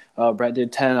day. Brett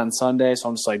did 10 on Sunday. So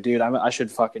I'm just like, dude, I should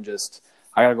fucking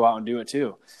I gotta go out and do it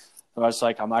too. So I was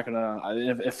I'm not gonna.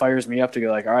 It fires me up to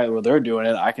go all right, well, they're doing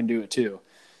it, I can do it too.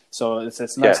 So it's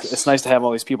nice. Yes. It's nice to have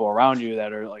all these people around you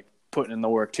that are putting in the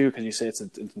work too, because you say it's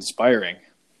inspiring.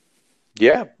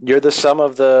 Yeah, you're the sum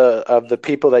of the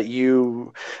people that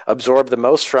you absorb the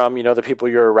most from. The people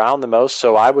you're around the most.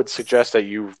 So I would suggest that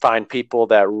you find people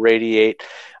that radiate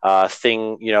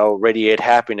radiate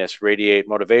happiness, radiate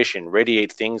motivation,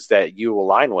 radiate things that you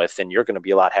align with, and you're going to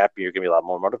be a lot happier. You're going to be a lot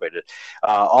more motivated.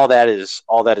 All that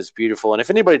is beautiful. And if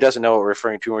anybody doesn't know what we're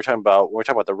referring to, when we're talking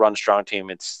about the Run Strong team.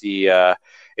 It's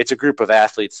a group of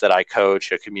athletes that I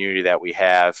coach, a community that we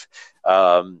have.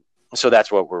 So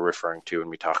that's what we're referring to when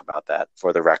we talk about that,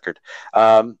 for the record.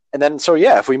 And then,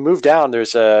 if we move down,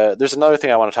 there's another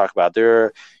thing I want to talk about.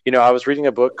 I was reading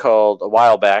a book a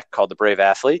while back called The Brave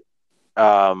Athlete,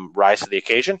 Rise to the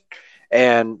Occasion.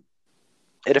 And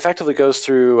it effectively goes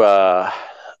through a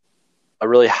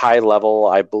really high level.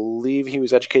 I believe he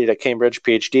was educated at Cambridge,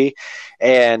 PhD,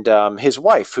 and his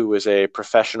wife, who was a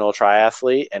professional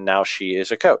triathlete, and now she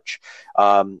is a coach.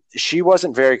 She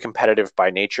wasn't very competitive by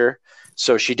nature.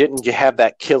 So she didn't have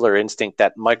that killer instinct,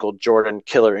 that Michael Jordan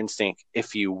killer instinct,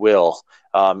 if you will,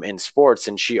 in sports,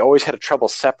 and she always had trouble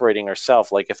separating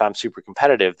herself. Like, if I'm super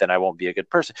competitive, then I won't be a good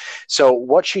person. So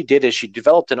what she did is she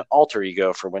developed an alter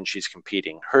ego for when she's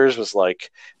competing. Hers was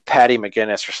like Patty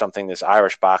McGuinness or something, this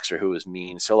Irish boxer who was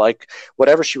mean. So like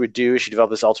whatever she would do, she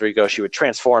developed this alter ego. She would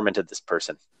transform into this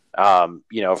person,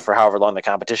 for however long the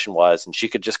competition was. And she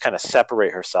could just kind of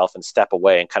separate herself and step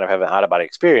away and kind of have an out-of-body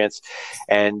experience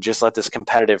and just let this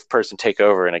competitive person take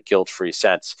over in a guilt-free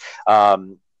sense.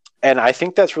 And I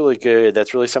think that's really good.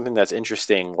 That's really something that's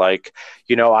interesting. Like,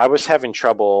 I was having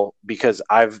trouble because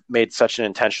I've made such an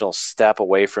intentional step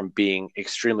away from being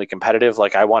extremely competitive.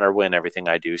 Like, I want to win everything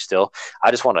I do still.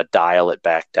 I just want to dial it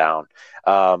back down.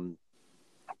 So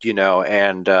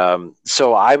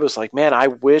I was like, man, I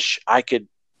wish I could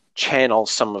channel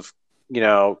some of,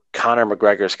 Conor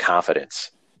McGregor's confidence,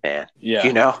 man. Yeah.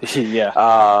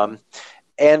 Yeah.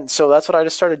 And so that's what I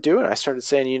just started doing. I started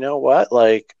saying, you know what,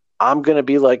 like, I'm going to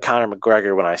be like Conor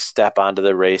McGregor when I step onto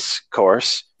the race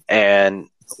course. And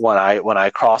when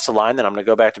I cross the line, then I'm going to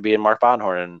go back to being Mark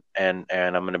Bonhorn. And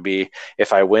I'm going to be,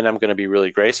 if I win, I'm going to be really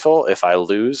graceful. If I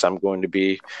lose, I'm going to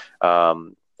be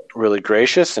really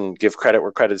gracious and give credit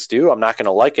where credit's due. I'm not going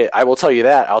to like it. I will tell you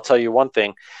that. I'll tell you one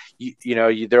thing.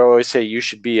 They always say you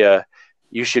should be a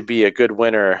good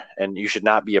winner and you should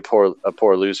not be a poor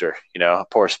loser, a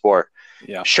poor sport.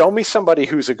 Yeah. Show me somebody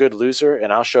who's a good loser,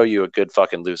 and I'll show you a good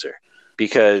fucking loser.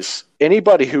 Because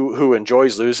anybody who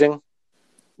enjoys losing,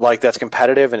 like that's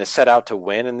competitive and is set out to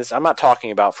win, and this I'm not talking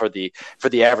about for the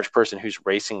average person who's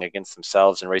racing against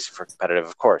themselves and racing for competitive,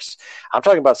 of course. I'm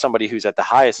talking about somebody who's at the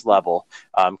highest level,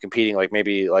 competing, like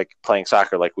maybe like playing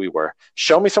soccer like we were.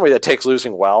 Show me somebody that takes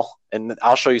losing well, and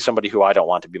I'll show you somebody who I don't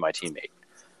want to be my teammate.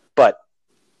 But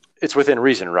it's within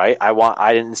reason, right?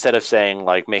 Instead of saying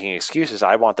like making excuses,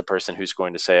 I want the person who's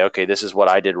going to say, okay, this is what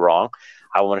I did wrong.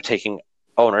 I want to taking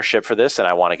ownership for this and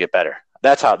I want to get better.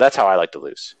 That's how I like to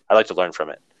lose. I like to learn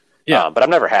from it. Yeah. But I'm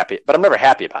never happy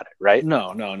about it. Right. No.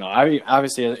 I mean,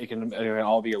 obviously it can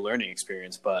all be a learning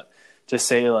experience, but to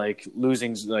say like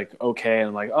losing's like, okay.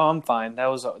 And like, oh, I'm fine. That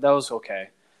was okay.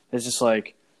 It's just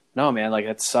like, no, man, like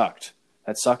that sucked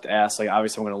ass. Like,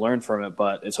 obviously I'm going to learn from it,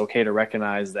 but it's okay to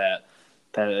recognize that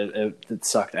it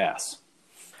sucked ass.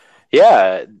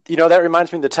 Yeah. That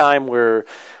reminds me of the time where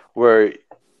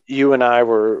you and I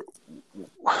were,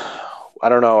 I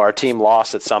don't know, our team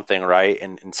lost at something, right?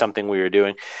 And something we were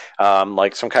doing,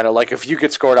 like some kind of, like if you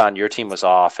get scored on, your team was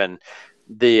off, and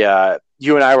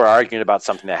you and I were arguing about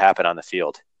something that happened on the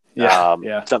field. Yeah.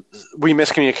 We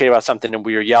miscommunicated about something and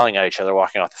we were yelling at each other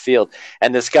walking off the field.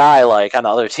 And this guy, like on the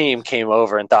other team, came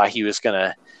over and thought he was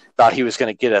gonna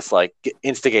get us, like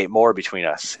instigate more between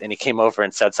us. And he came over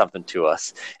and said something to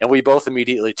us. And we both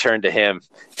immediately turned to him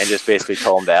and just basically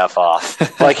told him to F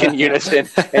off, like in unison.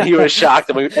 And he was shocked.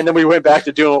 And then we went back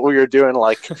to doing what we were doing.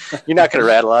 Like, you're not going to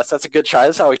rattle us. That's a good try.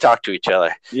 That's how we talk to each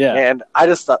other. Yeah. And I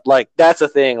just thought, like, that's a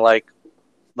thing. Like,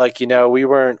 we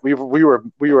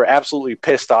were absolutely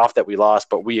pissed off that we lost,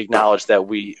 but we acknowledged that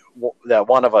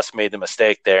one of us made the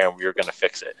mistake there and we were going to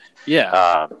fix it.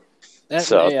 Yeah.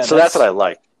 So that's what I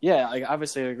like. Yeah, like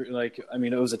obviously, like I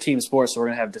mean, it was a team sport, so we're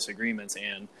gonna have disagreements,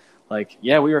 and like,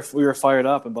 yeah, we were fired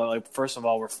up, but like, first of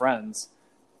all, we're friends.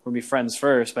 We'll be friends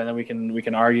first, but then we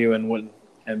can argue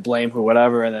and blame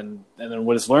whatever, and then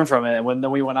we'll just learn from it. And then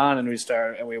we went on and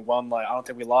we won. Like, I don't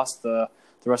think we lost the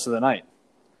rest of the night.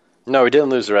 No, we didn't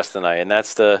lose the rest of the night, and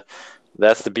that's the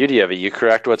beauty of it. You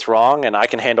correct what's wrong, and I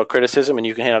can handle criticism, and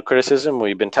you can handle criticism.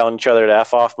 We've been telling each other to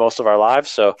F off most of our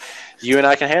lives, so you and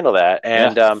I can handle that.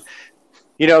 And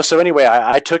so anyway,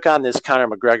 I took on this Conor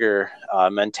McGregor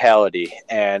mentality,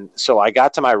 and so I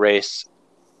got to my race,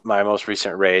 my most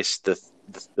recent race, the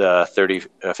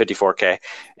 54K,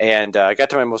 and I got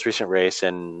to my most recent race,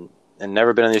 and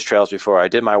never been on these trails before. I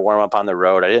did my warm up on the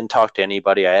road. I didn't talk to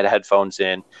anybody. I had headphones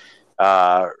in.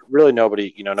 Really,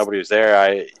 nobody was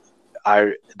there.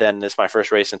 Then this is my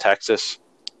first race in Texas.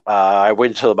 I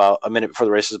waited till about a minute before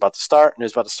the race was about to start, and it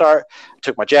was about to start. I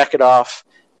took my jacket off,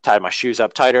 tied my shoes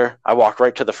up tighter. I walked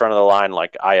right to the front of the line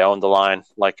like I owned the line.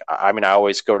 Like, I mean, I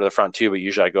always go to the front too, but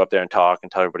usually I go up there and talk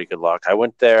and tell everybody good luck. I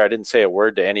went there. I didn't say a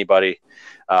word to anybody.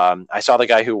 I saw the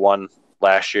guy who won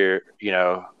last year,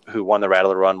 who won the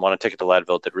Rattler Run, won a ticket to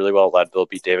Leadville, did really well at Leadville,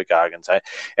 beat David Goggins.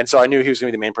 And so I knew he was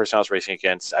going to be the main person I was racing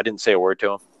against. I didn't say a word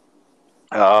to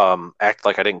him. Act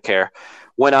like I didn't care.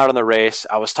 Went out on the race.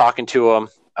 I was talking to him.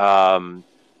 And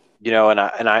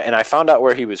I found out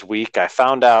where he was weak. I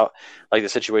found out like the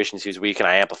situations he was weak, and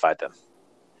I amplified them.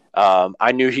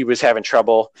 I knew he was having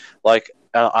trouble like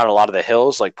on a lot of the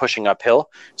hills, like pushing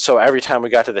uphill. So every time we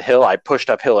got to the hill, I pushed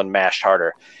uphill and mashed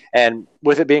harder. And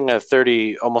with it being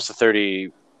almost a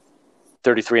 30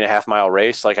 33.5 mile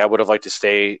race. Like I would have liked to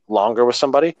stay longer with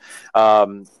somebody.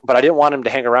 But I didn't want him to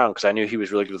hang around because I knew he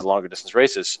was really good with the longer distance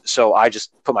races. So I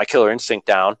just put my killer instinct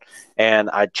down and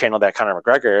I channeled that Conor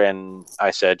McGregor. And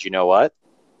I said, you know what?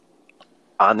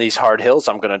 On these hard hills,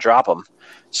 I'm going to drop him.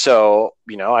 So,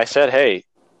 I said, hey,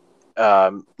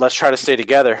 let's try to stay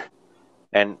together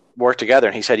and work together.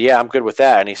 And he said, yeah, I'm good with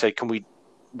that. And he said,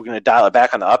 we're going to dial it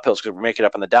back on the uphills because we're making it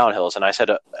up on the downhills. And I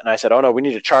said, oh no, we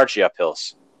need to charge the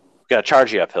uphills. We got to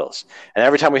charge the uphills. And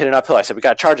every time we hit an uphill, I said, we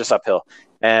got to charge this uphill.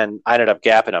 And I ended up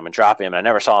gapping him and dropping him. And I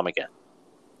never saw him again.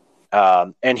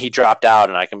 And he dropped out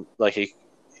and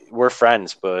we're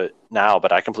friends, but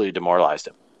I completely demoralized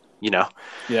him.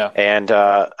 Yeah. And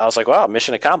I was like, wow,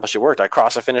 mission accomplished. It worked. I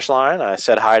crossed the finish line. I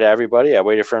said hi to everybody. I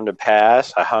waited for him to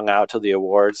pass. I hung out till the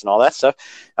awards and all that stuff.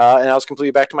 And I was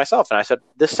completely back to myself. And I said,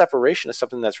 this separation is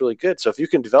something that's really good. So if you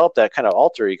can develop that kind of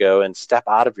alter ego and step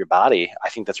out of your body, I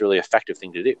think that's a really effective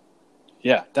thing to do.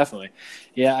 Yeah, definitely.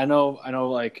 Yeah, I know.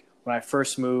 Like when I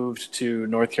first moved to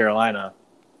North Carolina,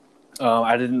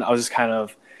 I was just kind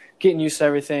of getting used to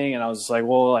everything. And I was just like,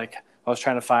 well, like, I was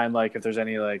trying to find like if there's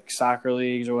any like soccer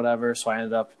leagues or whatever, so I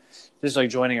ended up just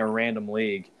like joining a random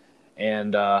league.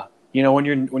 And when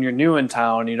you're new in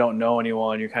town, you don't know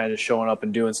anyone, you're kind of just showing up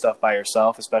and doing stuff by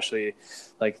yourself, especially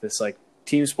like this like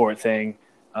team sport thing.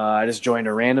 I just joined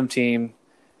a random team,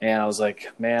 and I was like,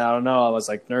 man, I don't know. I was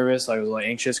like nervous, I was like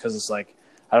anxious because it's like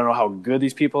I don't know how good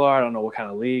these people are. I don't know what kind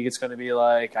of league it's going to be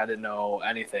like. I didn't know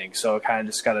anything, so I kind of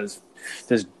just got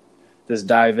to just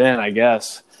dive in, I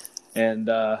guess. And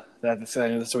that's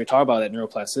what we talk about, that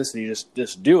neuroplasticity. You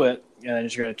just do it, and then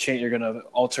you're going to change. You're going to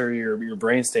alter your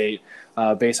brain state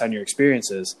based on your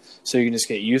experiences, so you can just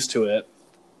get used to it.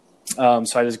 So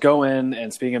I just go in,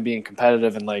 and speaking of being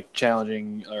competitive and like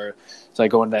challenging, or so I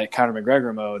go into that Conor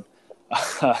McGregor mode.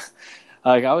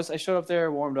 I showed up there,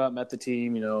 warmed up, met the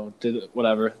team, did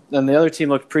whatever. Then the other team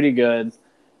looked pretty good.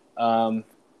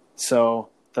 So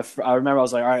I remember I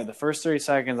was like, all right, the first 30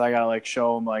 seconds I gotta like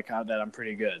show them like that I'm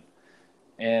pretty good.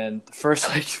 And the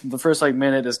first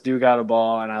minute, this dude got a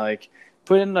ball, and I like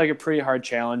put in like a pretty hard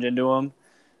challenge into him.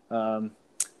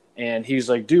 And he was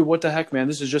like, dude, what the heck, man?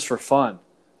 This is just for fun.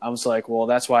 I was like, well,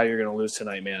 that's why you're gonna lose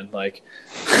tonight, man. Like,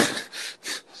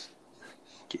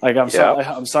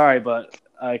 I'm sorry, but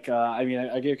like,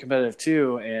 I get competitive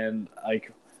too, and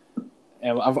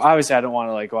obviously I don't want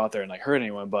to like go out there and like hurt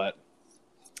anyone, but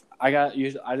I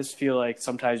just feel like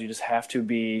sometimes you just have to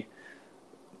be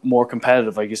more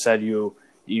competitive. Like you said, you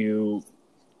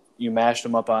mashed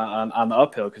them up on the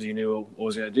uphill because you knew what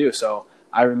was going to do. So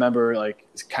I remember like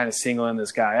kind of singling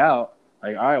this guy out.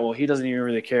 Like, all right, well, he doesn't even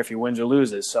really care if he wins or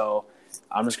loses. So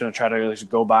I'm just going to try to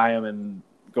go by him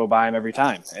every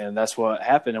time. And that's what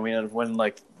happened. And we ended up winning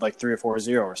like 3 or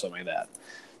 4-0 or something like that.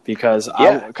 Because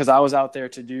I was out there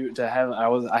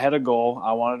I had a goal.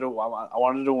 I wanted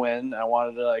to win. I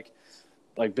wanted to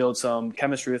like build some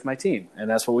chemistry with my team, and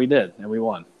that's what we did, and we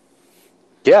won.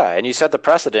 Yeah, and you set the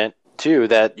precedent too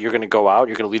that you're going to go out,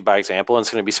 you're going to lead by example, and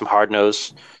it's going to be some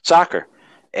hard-nosed soccer,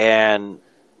 and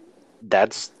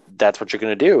that's what you're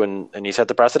going to do. And you set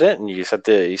the precedent, and you set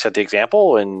the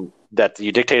example, and that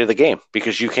you dictated the game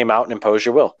because you came out and imposed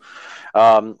your will.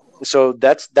 So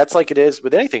that's like it is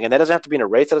with anything, and that doesn't have to be in a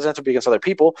race. That doesn't have to be against other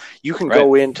people. You can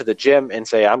go into the gym and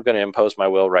say, "I'm going to impose my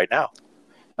will right now,"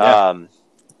 and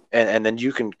then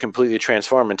you can completely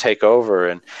transform and take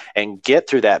over and get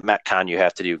through that Metcon you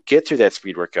have to do, get through that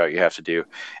speed workout you have to do,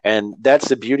 and that's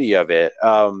the beauty of it.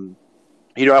 I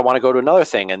want to go to another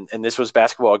thing, and this was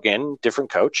basketball again,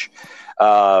 different coach.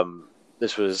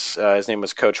 This was his name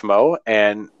was Coach Mo,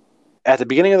 and at the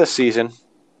beginning of the season,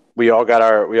 we all got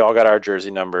our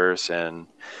jersey numbers, and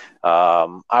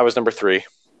I was number 3.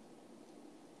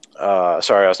 I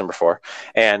was number 4,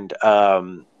 and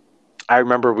I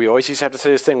remember we always used to have to say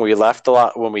this thing.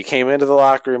 When we came into the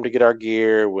locker room to get our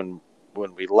gear, when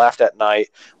we left at night,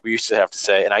 we used to have to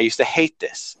say, and I used to hate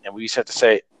this, and we used to have to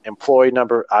say employee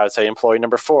number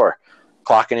 4,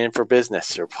 clocking in for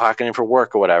business or clocking in for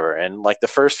work or whatever. And like the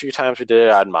first few times we did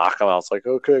it, I'd mock him. I was like,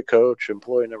 okay, coach,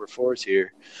 employee number 4 is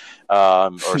here.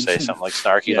 Or say something like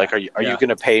snarky, like, are you going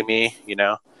to pay me?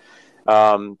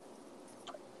 And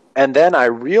then I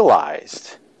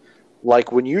realized,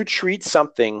 like, when you treat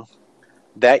something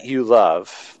that you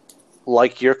love,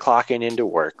 like you're clocking into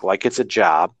work, like it's a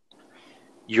job,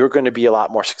 you're going to be a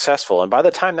lot more successful. And by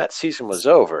the time that season was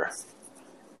over,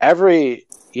 every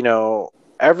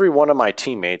one of my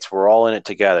teammates were all in it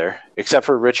together, except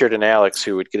for Richard and Alex,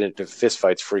 who would get into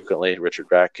fistfights frequently. Richard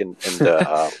Rack in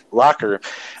the locker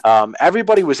room.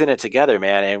 Everybody was in it together,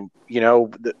 man. And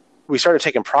we started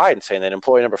taking pride in saying that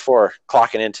employee number 4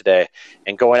 clocking in today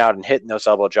and going out and hitting those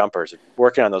elbow jumpers,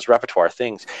 working on those repertoire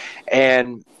things.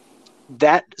 And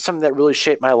that something that really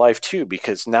shaped my life too,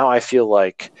 because now I feel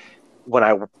like when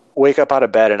I wake up out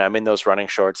of bed and I'm in those running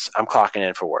shorts, I'm clocking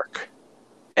in for work.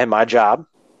 And my job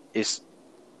is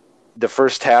the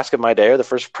first task of my day, or the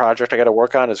first project I got to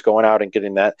work on, is going out and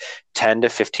getting that 10 to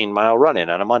 15 mile run in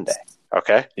on a Monday.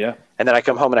 Okay. Yeah. And then I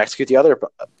come home and execute the other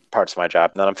parts of my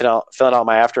job. And then I'm filling out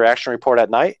my after action report at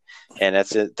night. And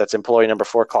that's it. That's employee number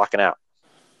 4 clocking out.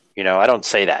 You know, I don't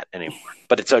say that anymore,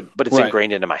 but it's Right.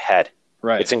 ingrained into my head.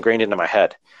 Right. It's ingrained into my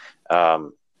head.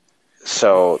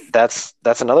 So that's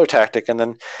another tactic. And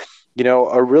then, you know,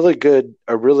 a really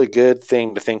good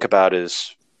thing to think about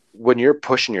is when you're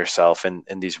pushing yourself in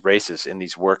these races, in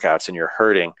these workouts, and you're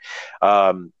hurting,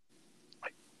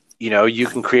 you know, you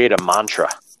can create a mantra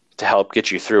to help get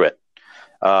you through it.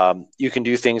 You can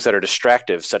do things that are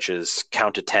distractive, such as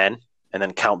count to 10 and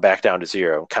then count back down to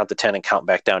 0, count to 10 and count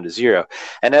back down to 0.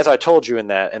 And as I told you in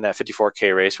that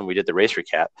 54K race, when we did the race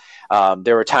recap,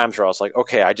 there were times where I was like,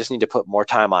 okay, I just need to put more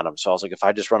time on them. So I was like, if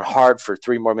I just run hard for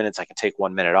 3 more minutes, I can take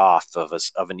 1 minute off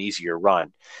of an easier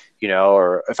run, you know,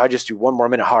 or if I just do 1 more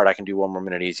minute hard, I can do 1 more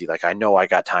minute easy. Like, I know I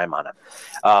got time on it.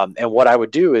 And what I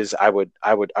would do is I would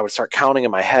start counting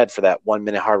in my head for that 1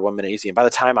 minute hard, 1 minute easy. And by the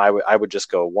time I would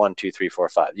just go 1, 2, 3, 4,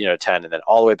 5, you know, 10, and then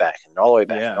all the way back and all the way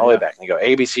back and all the way back, and go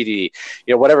A, B, C, D, E,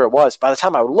 you know, whatever it was. By the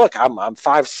time I would look, I'm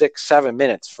 5, 6, 7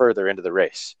 minutes further into the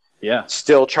race. Yeah.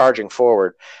 Still charging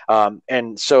forward.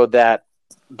 And so that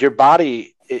your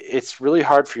body, it's really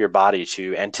hard for your body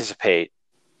to anticipate,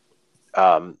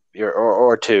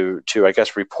 or to I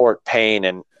guess report pain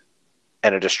and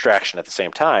a distraction at the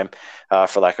same time,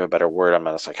 for lack of a better word. I'm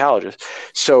not a psychologist.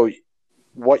 So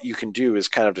what you can do is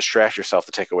kind of distract yourself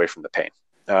to take away from the pain.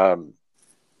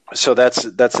 So that's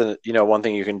a, you know, one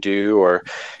thing you can do. Or,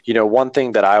 you know, one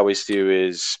thing that I always do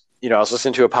is, you know, I was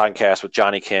listening to a podcast with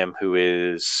Johnny Kim, who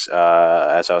is,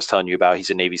 as I was telling you about, he's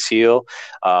a Navy SEAL,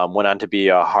 went on to be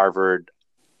a Harvard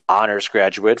honors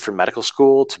graduate from medical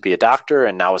school, to be a doctor,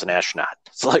 and now is an astronaut.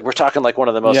 So like, we're talking like one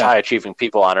of the most high achieving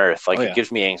people on earth. Like, it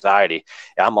gives me anxiety.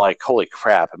 I'm like, holy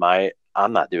crap,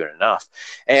 I'm not doing enough.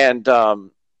 And,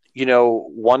 you know,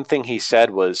 one thing he said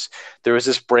was there was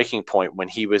this breaking point when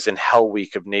he was in Hell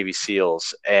Week of Navy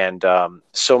SEALs, and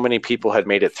so many people had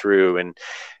made it through, and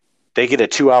they get a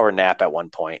 2-hour nap at one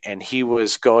point, and he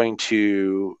was going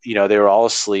to, you know, they were all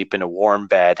asleep in a warm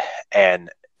bed, and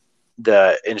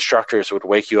the instructors would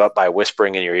wake you up by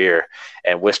whispering in your ear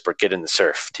and whisper, "Get in the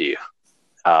surf," to you,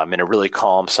 in a really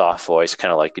calm, soft voice,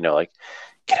 kind of like, you know, like,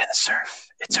 "Get in the surf.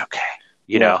 It's okay."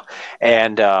 You know,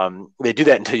 and they do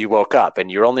that until you woke up, and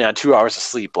you're only on 2 hours of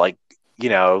sleep, like, you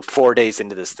know, 4 days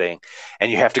into this thing, and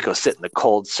you have to go sit in the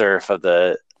cold surf of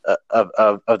the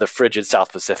frigid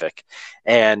South Pacific,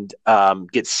 and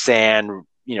get sand,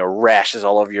 you know, rashes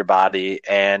all over your body.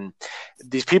 And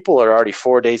these people are already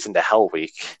 4 days into Hell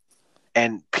Week,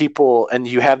 and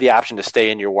you have the option to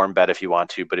stay in your warm bed if you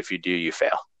want to, but if you do, you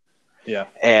fail. Yeah.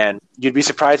 And you'd be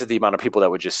surprised at the amount of people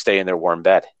that would just stay in their warm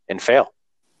bed and fail.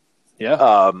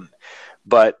 Yeah.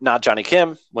 But not Johnny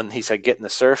Kim. When he said, "Get in the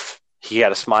surf," he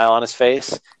had a smile on his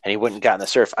face, and he went and got in the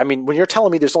surf. I mean, when you're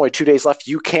telling me there's only 2 days left,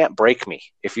 you can't break me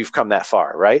if you've come that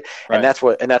far, right? And that's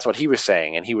what he was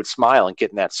saying. And he would smile and get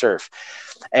in that surf.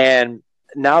 And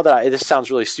now this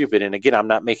sounds really stupid, and again, I'm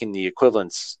not making the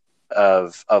equivalence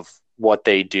of what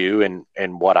they do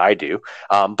and what I do,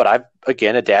 but I've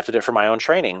again adapted it for my own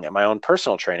training and my own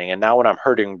personal training. And now when I'm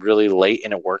hurting really late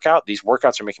in a workout, these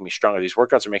workouts are making me stronger. These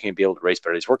workouts are making me be able to race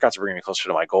better. These workouts are bringing me closer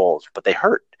to my goals, but they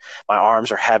hurt. My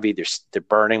arms are heavy. They're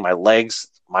burning. My legs,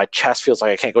 my chest feels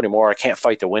like I can't go anymore. I can't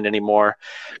fight the wind anymore.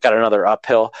 Got another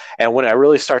uphill. And when I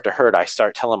really start to hurt, I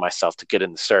start telling myself to get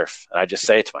in the surf. And I just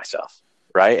say it to myself,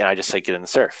 right? And I just say, "Get in the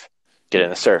surf, get in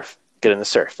the surf, get in the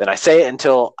surf." And I say it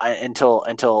until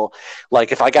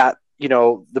like, if I got, you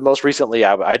know, the most recently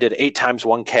I did 8 times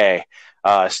 1K,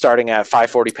 starting at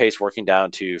 540 pace, working down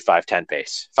to 510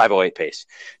 pace, 508 pace.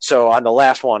 So on the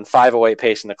last one, 508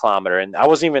 pace in the kilometer. And I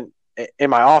wasn't even in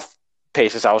my off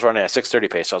paces. I was running at 630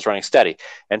 pace. So I was running steady.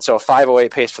 And so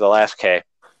 508 pace for the last K,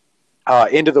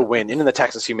 into the wind, into the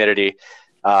Texas humidity.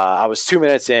 I was 2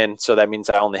 minutes in. So that means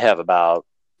I only have about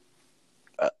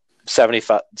 70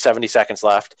 seconds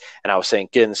left, and I was saying,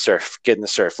 "Get in the surf, get in the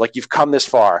surf." Like, you've come this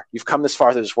far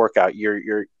through this workout.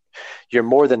 You're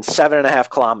more than 7.5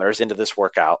 kilometers into this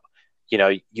workout. you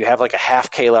know, you have like a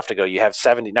half K left to go. You have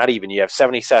 70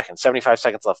 seconds, 75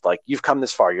 seconds left. Like, you've come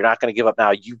this far. You're not going to give up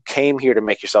now. You came here to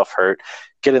make yourself hurt.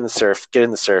 Get in the surf.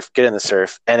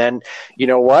 And then, you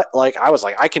know what? Like, I was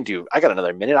like, I got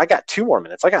another minute. I got 2 more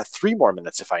minutes. I got 3 more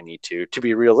minutes if I need to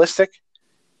be realistic.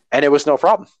 And it was no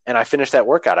problem. And I finished that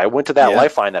workout. I went to that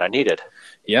lifeline that I needed.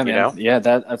 Yeah, man. Know? Yeah,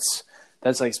 that's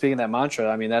like speaking that mantra.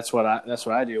 I mean, that's what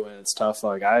I do when it's tough.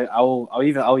 Like I'll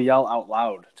yell out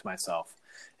loud to myself.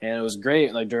 And it was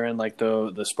great, like during like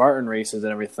the Spartan races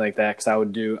and everything like that, because I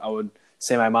would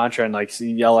say my mantra and like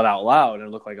yell it out loud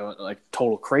and look like a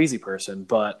total crazy person.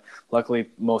 But luckily,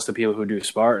 most of the people who do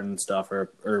Spartan stuff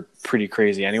are pretty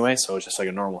crazy anyway, so it's just like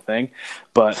a normal thing.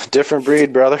 But different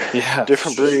breed, brother. Yeah,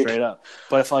 different breed, straight up.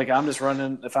 But if I'm just going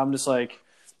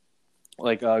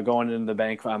into the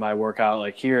bank on my workout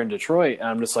like here in Detroit, and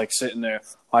I'm just like sitting there.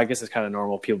 Well, I guess it's kind of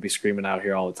normal. People be screaming out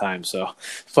here all the time. So,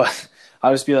 but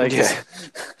I'll just be like,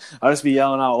 I'll just be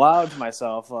yelling out loud to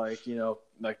myself, like, you know,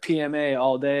 like PMA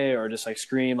all day, or just like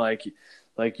scream like you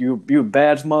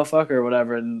bad motherfucker or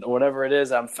whatever, and whatever it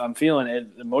is I'm feeling,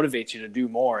 it motivates you to do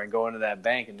more and go into that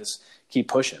bank and just keep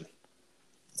pushing.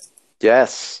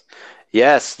 Yes,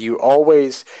 you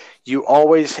always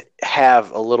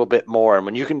have a little bit more, and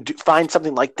when you can find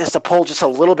something like this to pull just a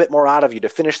little bit more out of you to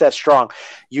finish that strong,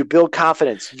 you build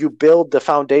confidence, you build the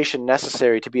foundation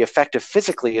necessary to be effective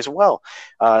physically as well.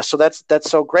 So that's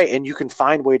so great, and you can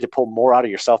find a way to pull more out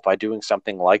of yourself by doing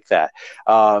something like that.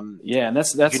 And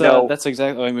that's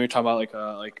exactly when we were talking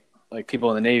about like people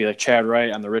in the Navy, like Chad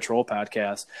Wright on the Rich Roll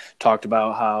podcast talked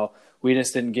about how we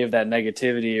just didn't give that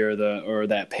negativity or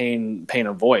that pain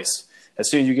a voice. As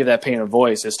soon as you give that pain a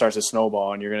voice, it starts to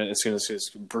snowball, and it's going to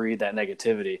just breed that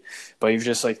negativity. But if you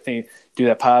just do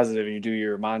that positive, and you do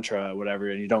your mantra or whatever,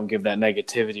 and you don't give that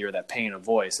negativity or that pain a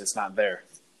voice, it's not there.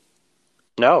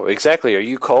 No, exactly. Are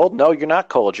you cold? No, you're not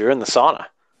cold. You're in the sauna.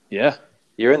 Yeah,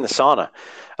 you're in the sauna.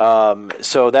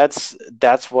 So that's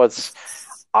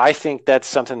I think that's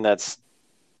something that's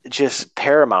just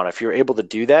paramount. If you're able to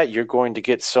do that, you're going to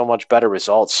get so much better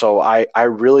results. So I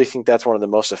really think that's one of the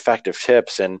most effective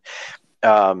tips. And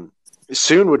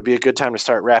soon would be a good time to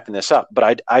start wrapping this up.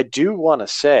 But I do want to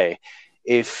say,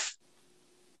 if,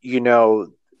 you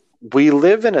know, we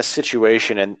live in a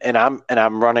situation and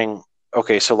I'm running,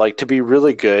 okay, so like to be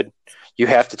really good, you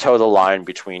have to toe the line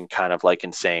between kind of like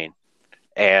insane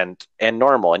and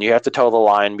normal. And you have to toe the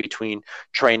line between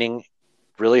training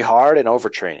really hard and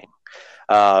overtraining.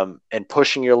 And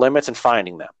pushing your limits and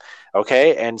finding them.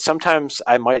 Okay. And sometimes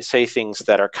I might say things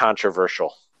that are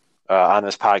controversial on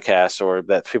this podcast, or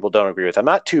that people don't agree with. I'm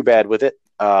not too bad with it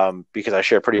because I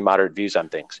share pretty moderate views on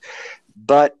things.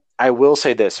 But I will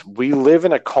say this: we live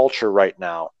in a culture right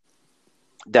now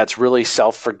that's really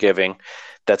self-forgiving,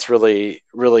 that's really,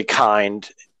 really kind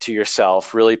to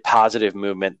yourself, really positive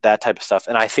movement, that type of stuff.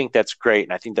 And I think that's great.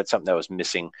 And I think that's something that was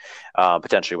missing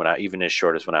potentially even as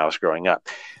short as when I was growing up.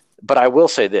 But I will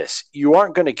say this: you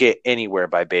aren't going to get anywhere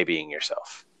by babying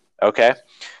yourself. Okay.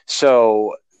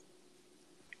 So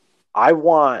I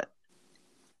want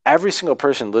every single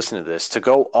person listening to this to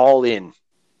go all in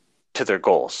to their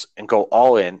goals, and go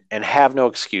all in and have no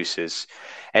excuses.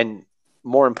 And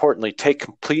more importantly, take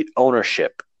complete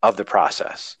ownership of the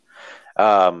process.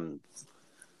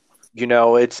 You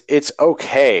know, it's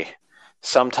okay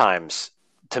sometimes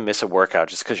to miss a workout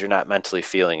just because you're not mentally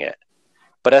feeling it.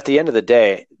 But at the end of the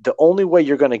day, the only way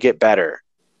you're going to get better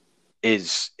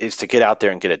is to get out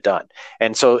there and get it done.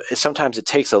 And so sometimes it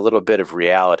takes a little bit of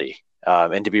reality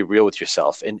and to be real with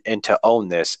yourself and to own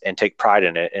this and take pride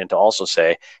in it, and to also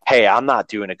say, hey, I'm not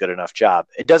doing a good enough job.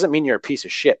 It doesn't mean you're a piece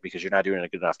of shit because you're not doing a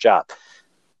good enough job.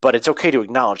 But it's okay to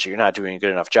acknowledge that you're not doing a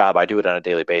good enough job. I do it on a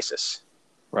daily basis.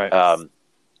 Right.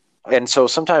 And so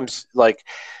sometimes, like,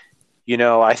 you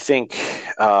know, I think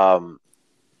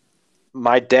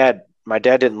my dad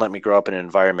didn't let me grow up in an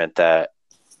environment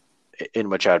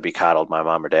in which I'd be coddled, my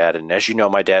mom or dad. And as you know,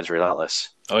 my dad's relentless.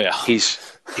 Oh yeah. He's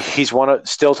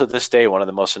still to this day, one of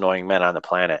the most annoying men on the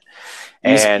planet.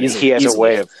 And he has a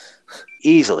way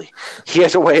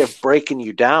of breaking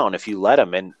you down if you let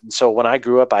him. And so when I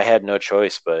grew up, I had no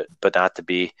choice but not to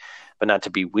be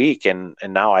weak. And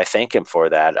now I thank him for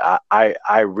that.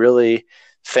 I really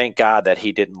thank God that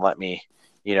he didn't let me,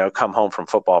 you know, come home from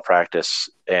football practice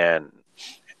and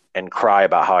cry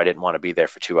about how I didn't want to be there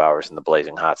for 2 hours in the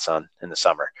blazing hot sun in the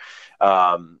summer.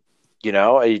 You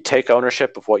know, you take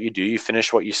ownership of what you do, you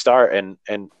finish what you start, and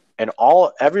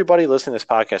everybody listening to this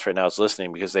podcast right now is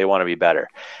listening because they want to be better.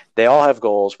 They all have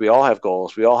goals. We all have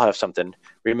goals. We all have something.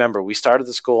 Remember, we started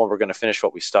the school and we're going to finish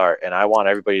what we start. And I want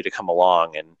everybody to come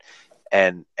along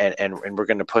and we're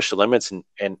going to push the limits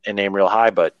and aim real high.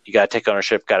 But you got to take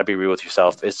ownership. Got to be real with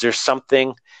yourself. Is there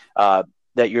something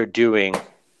that you're doing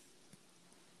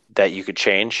that you could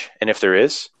change? And if there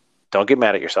is, don't get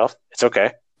mad at yourself. It's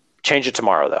okay. Change it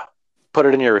tomorrow, though. Put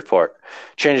it in your report.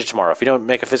 Change it tomorrow. If you don't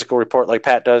make a physical report like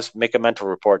Pat does, make a mental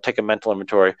report. Take a mental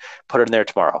inventory. Put it in there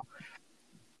tomorrow.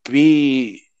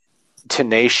 Be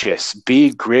tenacious.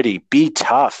 Be gritty. Be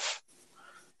tough.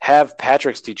 Have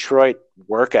Patrick's Detroit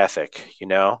work ethic, you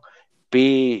know.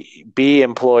 Be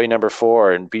employee number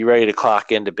 4 and be ready to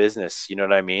clock into business. You know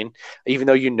what I mean? Even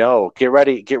though get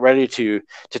ready to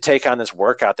take on this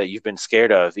workout that you've been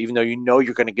scared of, even though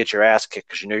you're going to get your ass kicked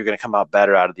because you're going to come out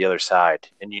better out of the other side.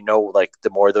 And like the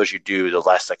more of those you do, the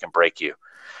less that can break you.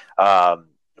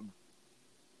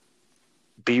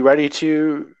 Be ready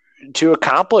to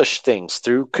accomplish things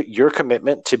through your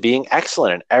commitment to being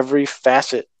excellent in every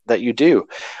facet that you do.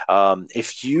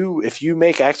 If you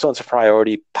make excellence a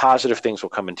priority, positive things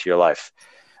will come into your life.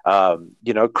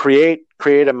 Create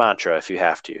a mantra if you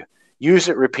have to. Use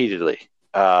it repeatedly.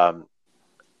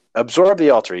 Absorb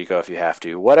the alter ego if you have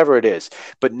to, whatever it is.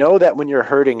 But know that when you're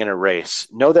hurting in a race,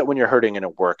 know that when you're hurting in a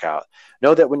workout,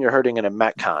 know that when you're hurting in a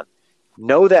Metcon,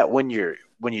 know that when you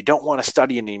don't want to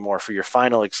study anymore for your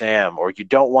final exam, or you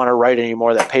don't want to write any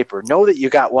more of that paper, know that you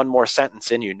got one more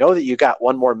sentence in you. Know that you got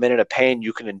one more minute of pain.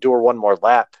 You can endure one more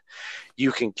lap.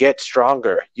 You can get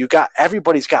stronger.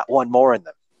 Everybody's got one more in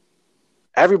them.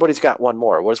 Everybody's got one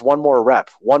more. What is one more rep,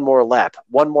 one more lap,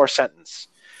 one more sentence,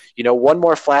 one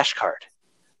more flashcard,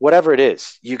 whatever it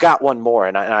is, you got one more.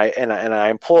 And I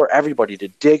implore everybody to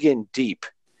dig in deep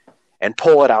and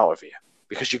pull it out of you,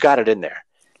 because you got it in there.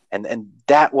 And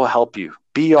that will help you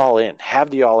be all in, have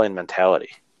the all in mentality.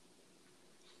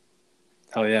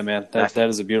 Oh yeah, man. That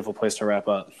is a beautiful place to wrap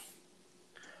up.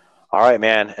 All right,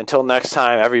 man. Until next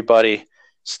time, everybody,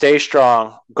 stay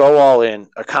strong, go all in,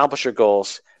 accomplish your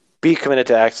goals, be committed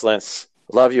to excellence.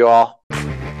 Love you all.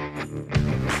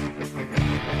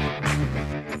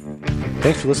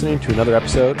 Thanks for listening to another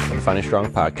episode of the Finally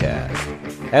Strong podcast.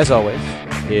 As always,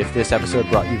 if this episode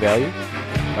brought you value,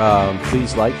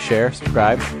 please like, share,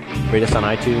 subscribe, rate us on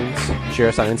iTunes, share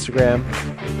us on Instagram,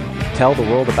 tell the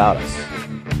world about us.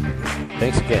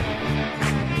 Thanks again,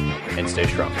 and stay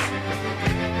strong.